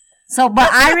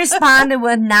 But I responded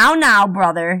with, now,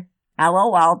 brother.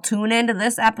 LOL. Tune into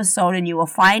this episode and you will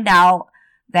find out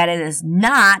that it is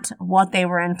not what they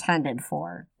were intended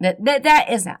for. That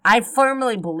isn't. I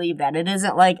firmly believe that. It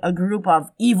isn't like a group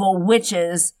of evil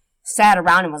witches sat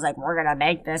around and was like, we're gonna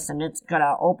make this and it's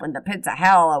gonna open the pits of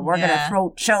hell and we're gonna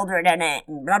throw children in it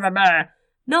and blah, blah, blah.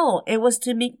 No, it was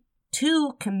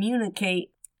to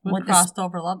communicate with crossed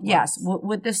over loved ones. Yes,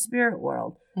 with the spirit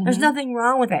world. Mm-hmm. There's nothing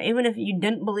wrong with that. Even if you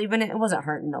didn't believe in it, it wasn't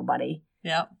hurting nobody.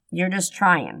 Yep. You're just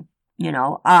trying, you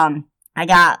know. I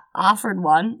got offered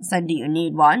one, said, do you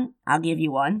need one? I'll give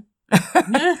you one.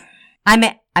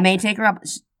 I may take her up.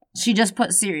 She just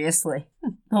put seriously.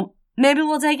 So maybe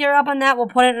we'll take her up on that. We'll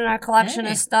put it in our collection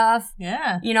of stuff.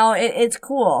 Yeah. You know, it's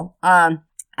cool. I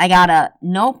got a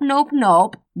nope.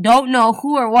 Don't know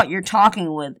who or what you're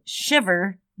talking with.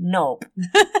 Shiver. Nope.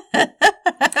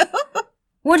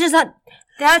 Which is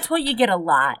that's what you get a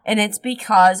lot. And it's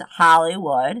because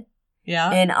Hollywood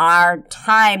in our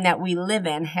time that we live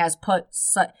in has put...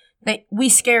 we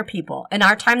scare people. In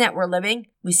our time that we're living,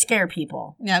 we scare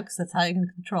people. Yeah, because that's how you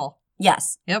can control.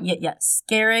 Yes. Yep.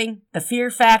 Scaring, the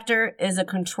fear factor is a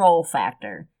control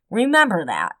factor. Remember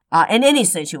that in any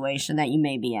situation that you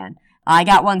may be in. I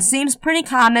got one. Seems pretty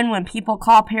common when people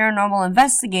call paranormal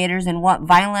investigators and want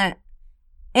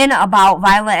about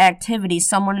violent activity.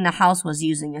 Someone in the house was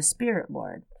using a spirit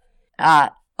board.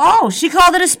 She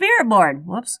called it a spirit board.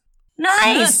 Whoops.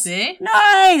 Nice.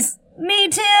 Nice. Me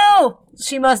too.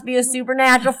 She must be a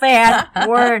Supernatural fan.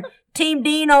 We're Team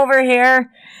Dean over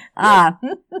here. I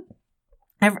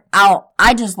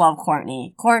just love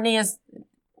Courtney.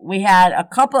 We had a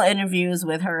couple interviews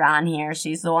with her on here.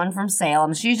 She's the one from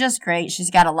Salem. She's just great.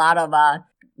 She's got a lot of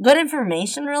good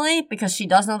information, really, because she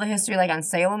does know the history, like, on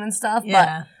Salem and stuff.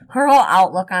 Yeah. But her whole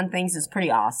outlook on things is pretty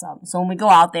awesome. So when we go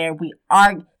out there,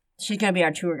 she's going to be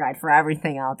our tour guide for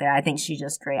everything out there. I think she's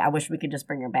just great. I wish we could just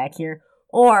bring her back here.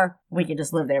 Or we could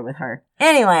just live there with her.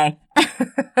 Anyway.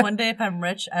 One day if I'm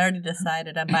rich, I already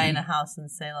decided I'm buying a house in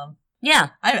Salem. Yeah.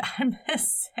 I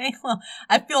miss Salem.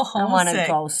 I feel homesick. I want to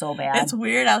go so bad. It's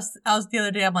weird. I was the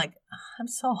other day, I'm like, I'm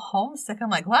so homesick. I'm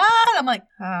like, what? I'm like,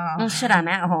 oh. Well, shit, I'm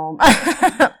at home.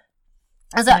 I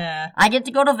get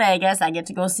to go to Vegas. I get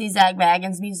to go see Zach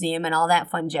Bagans Museum and all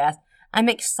that fun jazz. I'm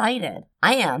excited.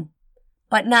 I am.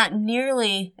 But not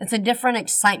nearly. It's a different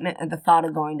excitement at the thought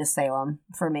of going to Salem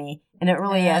for me. And it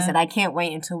really is. And I can't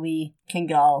wait until we can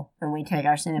go and we take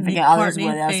our significant others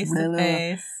with us. Face to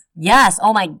face. Yes.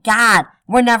 Oh my God.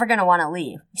 We're never going to want to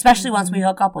leave. Especially once we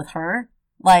hook up with her.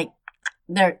 Like,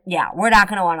 we're not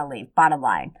going to want to leave. Bottom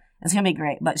line. It's going to be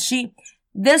great. But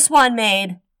this one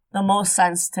made the most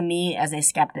sense to me as a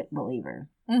skeptic believer.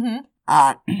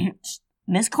 Mm-hmm.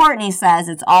 Miss Courtney says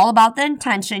it's all about the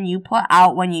intention you put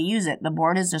out when you use it. The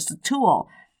board is just a tool.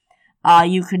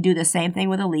 You could do the same thing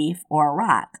with a leaf or a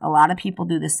rock. A lot of people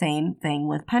do the same thing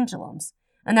with pendulums.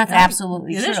 And that's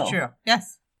absolutely true. It is true.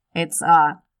 Yes. It's,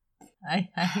 I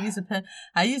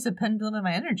use a pendulum in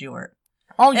my energy work.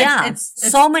 Oh, yeah. It's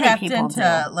so many people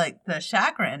into, like, the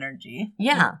chakra energy.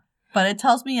 Yeah. But it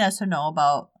tells me yes or no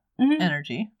about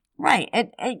energy. Right.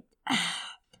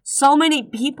 So many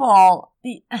people,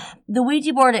 the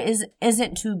Ouija board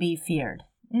isn't to be feared.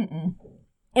 Mm-mm.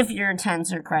 If your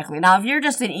intents are correctly. Now, if you're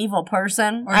just an evil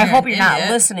person, I hope you're not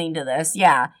listening to this.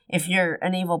 Yeah. If you're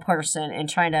an evil person and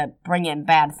trying to bring in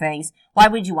bad things, why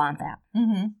would you want that?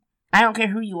 Mm-hmm. I don't care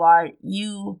who you are.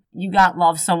 You got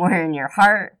love somewhere in your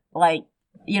heart. Like,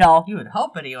 you would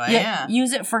hope anyway, yeah.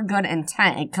 Use it for good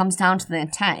intent. It comes down to the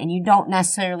intent. And you don't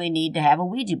necessarily need to have a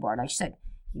Ouija board. Like you said,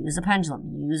 use a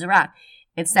pendulum. Use a rock.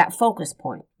 It's that focus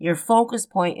point. Your focus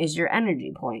point is your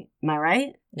energy point. Am I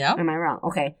right? Yeah. Am I wrong?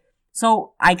 Okay.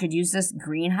 So I could use this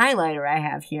green highlighter I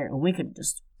have here, and we could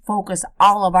just focus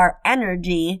all of our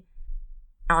energy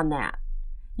on that.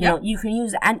 You know, you can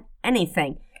use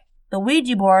anything. The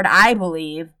Ouija board, I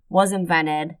believe, was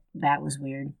invented. That was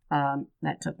weird.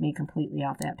 That took me completely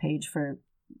off that page for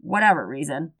whatever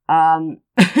reason. That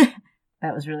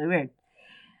was really weird.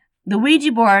 The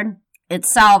Ouija board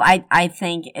itself, I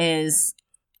think,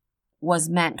 was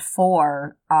meant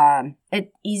for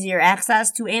easier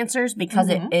access to answers because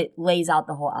it lays out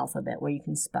the whole alphabet where you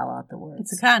can spell out the words.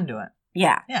 It's a conduit.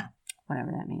 Yeah.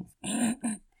 Whatever that means.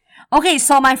 Okay,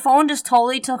 so my phone just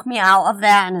totally took me out of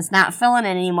that and it's not filling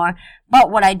in anymore. But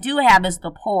what I do have is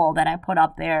the poll that I put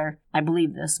up there, I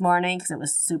believe this morning, because it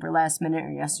was super last minute,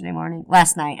 or yesterday morning.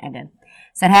 Last night I did. It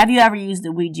said, have you ever used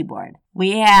a Ouija board?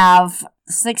 We have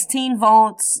 16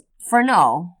 votes for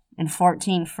no and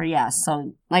 14 for yes.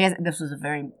 So, like I said, this was a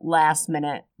very last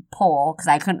minute poll because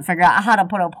I couldn't figure out how to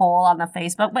put a poll on the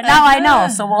Facebook, but now I know,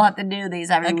 so we'll have to do these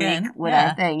every week with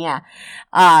our thing,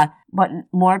 but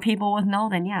more people with no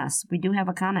than yes. We do have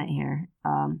a comment here.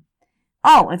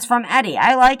 It's from Eddie.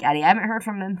 I like Eddie. I haven't heard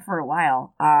from him for a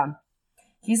while.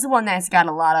 He's the one that's got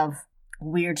a lot of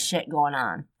weird shit going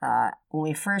on. When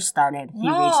we first started, he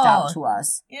reached out to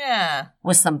us. Yeah.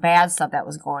 With some bad stuff that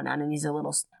was going on, and he's a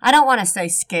little, I don't want to say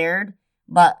scared,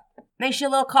 but makes you a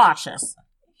little cautious.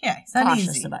 Yeah, it's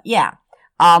uneasy.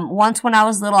 Once when I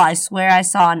was little, I swear I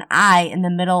saw an eye in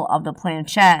the middle of the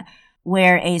planchette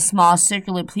where a small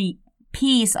circular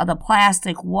piece of the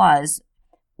plastic was.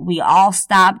 We all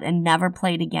stopped and never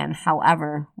played again.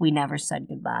 However, we never said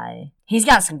goodbye. He's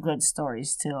got some good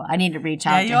stories, too. I need to reach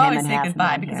out to him and have him. Yeah, you always say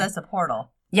goodbye because that's a portal.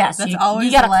 Yes, that's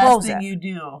always the last thing you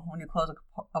do when you close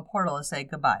a portal is say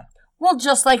goodbye. Well,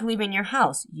 just like leaving your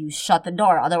house. You shut the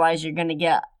door. Otherwise, you're going to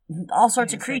get all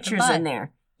sorts of creatures in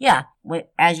there. Yeah,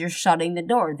 as you're shutting the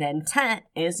door, the intent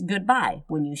is goodbye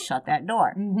when you shut that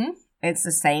door. Mm-hmm. It's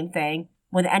the same thing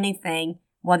with anything,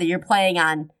 whether you're playing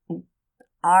on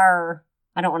our,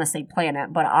 I don't want to say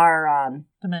planet, but our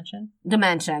dimension.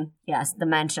 Yes,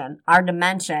 dimension. Our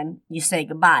dimension, you say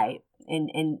goodbye.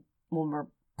 And when we're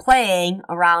playing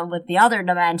around with the other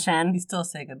dimension, you still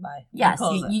say goodbye. Yes,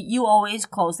 you always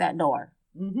close that door.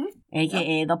 Mm-hmm.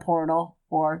 AKA the portal,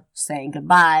 or saying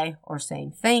goodbye, or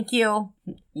saying thank you.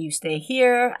 You stay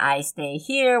here, I stay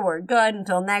here, we're good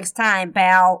until next time,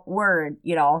 pal. Word,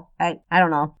 I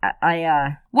don't know.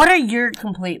 What are your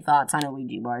complete thoughts on a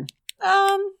Ouija board?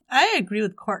 I agree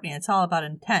with Courtney. It's all about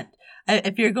intent.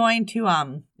 If you're going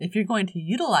to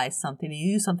utilize something,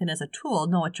 you use something as a tool,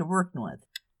 know what you're working with.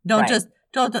 Don't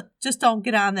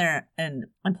get on there and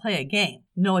play a game.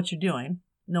 Know what you're doing.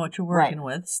 Know what you're working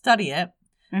with. Study it.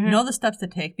 Mm-hmm. Know the steps to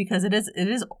take, because it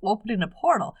is opening a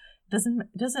portal. It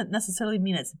doesn't necessarily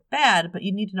mean it's bad, but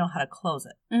you need to know how to close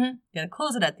it. Mm-hmm. You got to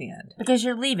close it at the end, because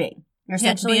you're leaving. You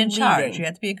have to be in charge. You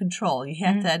have to be in control. You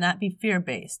have to not be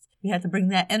fear-based. You have to bring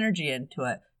that energy into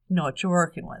it. Know what you're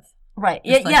working with. Right.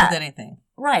 Just like with anything.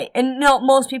 Right. And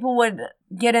most people would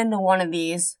get into one of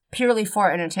these purely for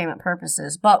entertainment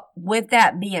purposes. But with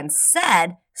that being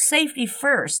said, safety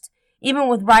first. Even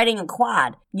with riding a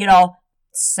quad,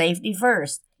 safety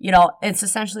first. It's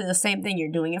essentially the same thing. You're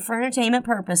doing it for entertainment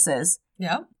purposes.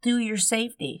 Yeah. Do your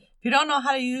safety. If you don't know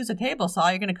how to use a table saw,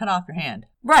 you're going to cut off your hand.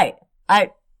 Right.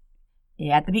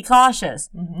 You have to be cautious.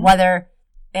 Mm-hmm. Whether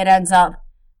it ends up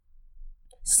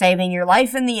saving your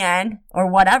life in the end or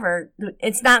whatever,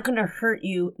 it's not going to hurt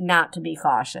you not to be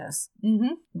cautious.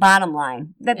 Mm-hmm. Bottom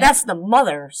line. That's the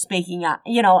mother speaking out,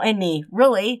 in me.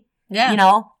 Really.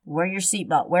 Yeah. Wear your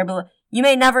seatbelt. You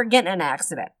may never get in an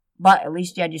accident, but at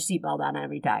least you had your seatbelt on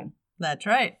every time. That's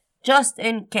right. Just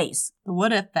in case. The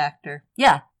what if factor.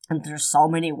 Yeah. And there's so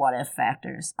many what if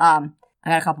factors. I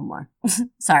got a couple more.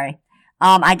 Sorry.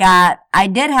 I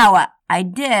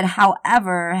did,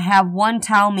 however, have one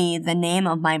tell me the name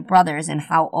of my brothers and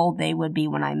how old they would be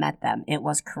when I met them. It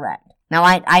was correct. Now,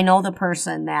 I know the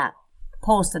person that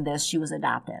posted this. She was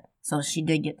adopted. So she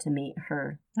did get to meet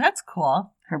her. That's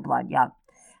cool. Her blood, yeah.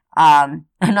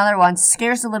 Another one,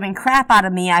 scares the living crap out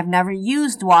of me. I've never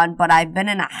used one, but I've been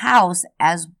in a house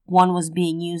as one was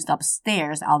being used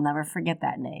upstairs. I'll never forget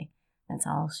that day. That's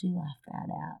all she left that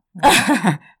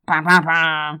at.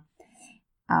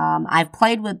 I've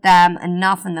played with them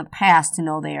enough in the past to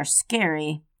know they are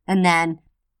scary. And then,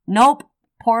 nope,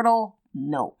 portal,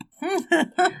 nope.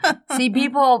 See,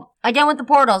 people, again with the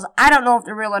portals, I don't know if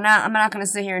they're real or not. I'm not going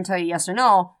to sit here and tell you yes or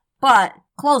no, but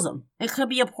close them. It could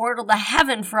be a portal to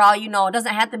heaven for all you know. It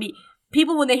doesn't have to be.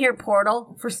 People, when they hear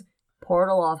portal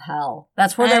of hell,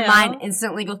 that's where their mind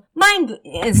instantly goes. Mine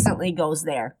instantly goes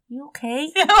there. You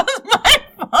okay? That was my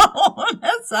phone.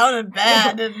 That sounded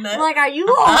bad, didn't it? Like, are you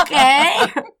okay?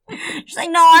 She's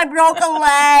like, no, I broke a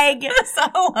leg. It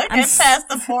sounded like I passed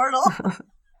the portal.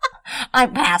 I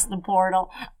passed the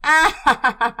portal.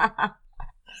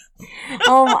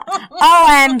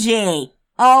 OMG.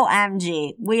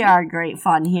 OMG. We are great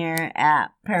fun here at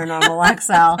Paranormal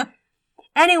XL.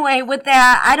 Anyway, with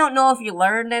that, I don't know if you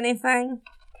learned anything.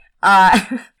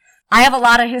 I have a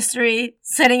lot of history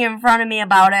sitting in front of me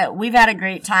about it. We've had a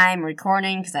great time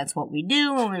recording, because that's what we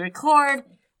do when we record.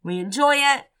 We enjoy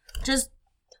it. Just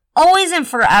always and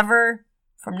forever,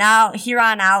 from now, here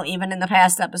on out, even in the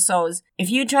past episodes, if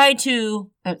you try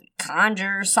to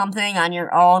conjure something on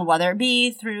your own, whether it be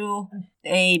through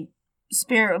a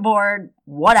spirit board,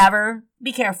 whatever,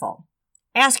 be careful.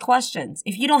 Ask questions.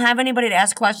 If you don't have anybody to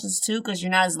ask questions to, because you're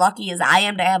not as lucky as I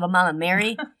am to have a Mama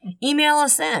Mary, email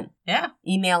us in. Yeah.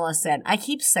 Email us in. I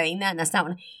keep saying that, and that's not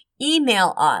what.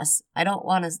 Email us. I don't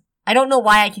know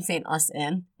why I keep saying us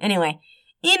in. Anyway,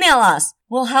 email us.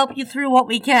 We'll help you through what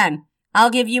we can. I'll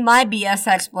give you my BS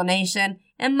explanation,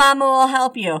 and Mama will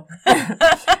help you.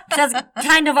 That's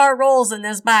kind of our roles in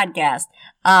this podcast.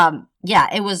 Yeah,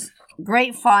 it was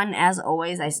great fun, as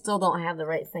always. I still don't have the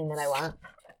right thing that I want.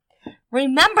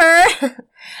 Remember,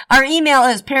 our email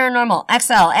is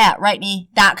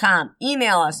paranormalxl@writeme.com.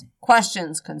 Email us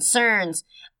questions, concerns,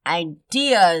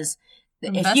 ideas,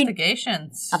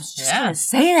 investigations. I was just going to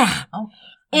say that. Oh,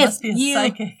 must be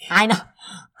psychic. I know.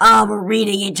 We're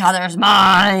reading each other's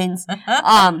minds.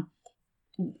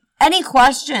 Any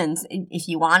questions, if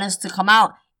you want us to come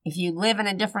out, if you live in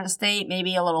a different state,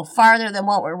 maybe a little farther than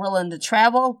what we're willing to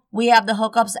travel, we have the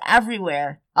hookups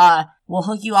everywhere. We'll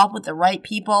hook you up with the right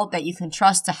people that you can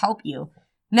trust to help you.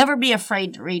 Never be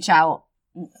afraid to reach out.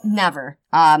 Never.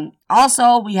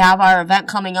 Also, we have our event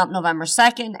coming up November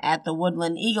 2nd at the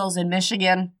Woodland Eagles in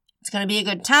Michigan. It's going to be a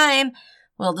good time.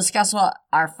 We'll discuss what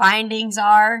our findings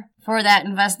are for that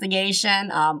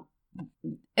investigation.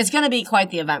 It's going to be quite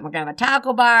the event. We're going to have a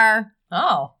taco bar.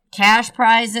 Oh. Cash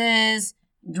prizes.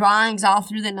 drawings all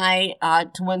through the night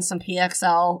to win some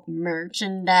PXL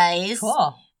merchandise.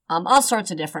 Cool. All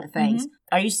sorts of different things.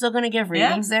 Are you still going to give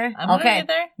readings there? I'm okay. Gonna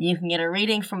there. You can get a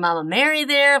reading from Mama Mary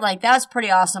there. Like, that's pretty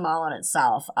awesome all in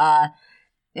itself.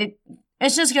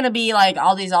 It's just going to be like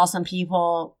all these awesome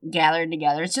people gathered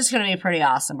together. It's just going to be pretty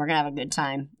awesome. We're going to have a good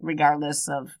time regardless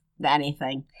of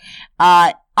anything.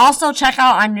 Also, check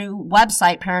out our new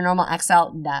website,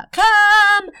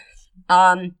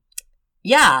 paranormalxl.com.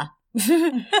 Yeah.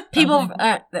 People,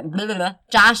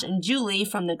 Josh and Julie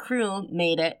from the crew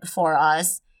made it for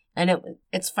us. And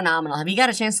it's phenomenal. Have you got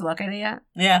a chance to look at it yet?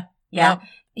 Yeah. Yeah.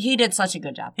 He did such a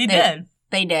good job. He did.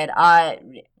 They did.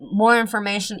 More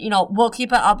information, we'll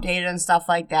keep it updated and stuff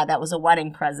like that. That was a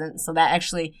wedding present. So that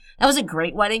was a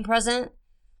great wedding present.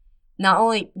 Not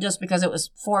only just because it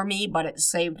was for me, but it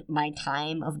saved my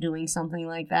time of doing something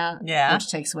like that. Yeah. Which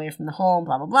takes away from the home,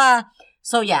 blah, blah, blah.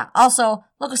 So yeah. Also,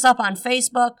 look us up on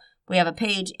Facebook. We have a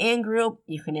page and group.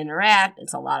 You can interact.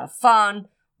 It's a lot of fun.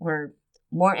 We're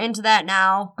more into that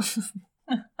now.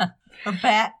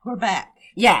 We're back.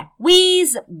 Yeah.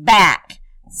 We's back.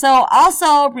 So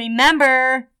also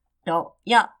remember, don't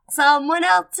yuck someone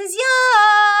else's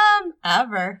yum.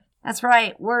 Ever. That's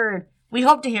right. Word. We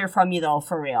hope to hear from you though,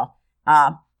 for real.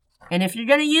 And if you're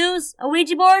going to use a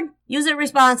Ouija board, use it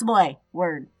responsibly.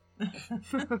 Word.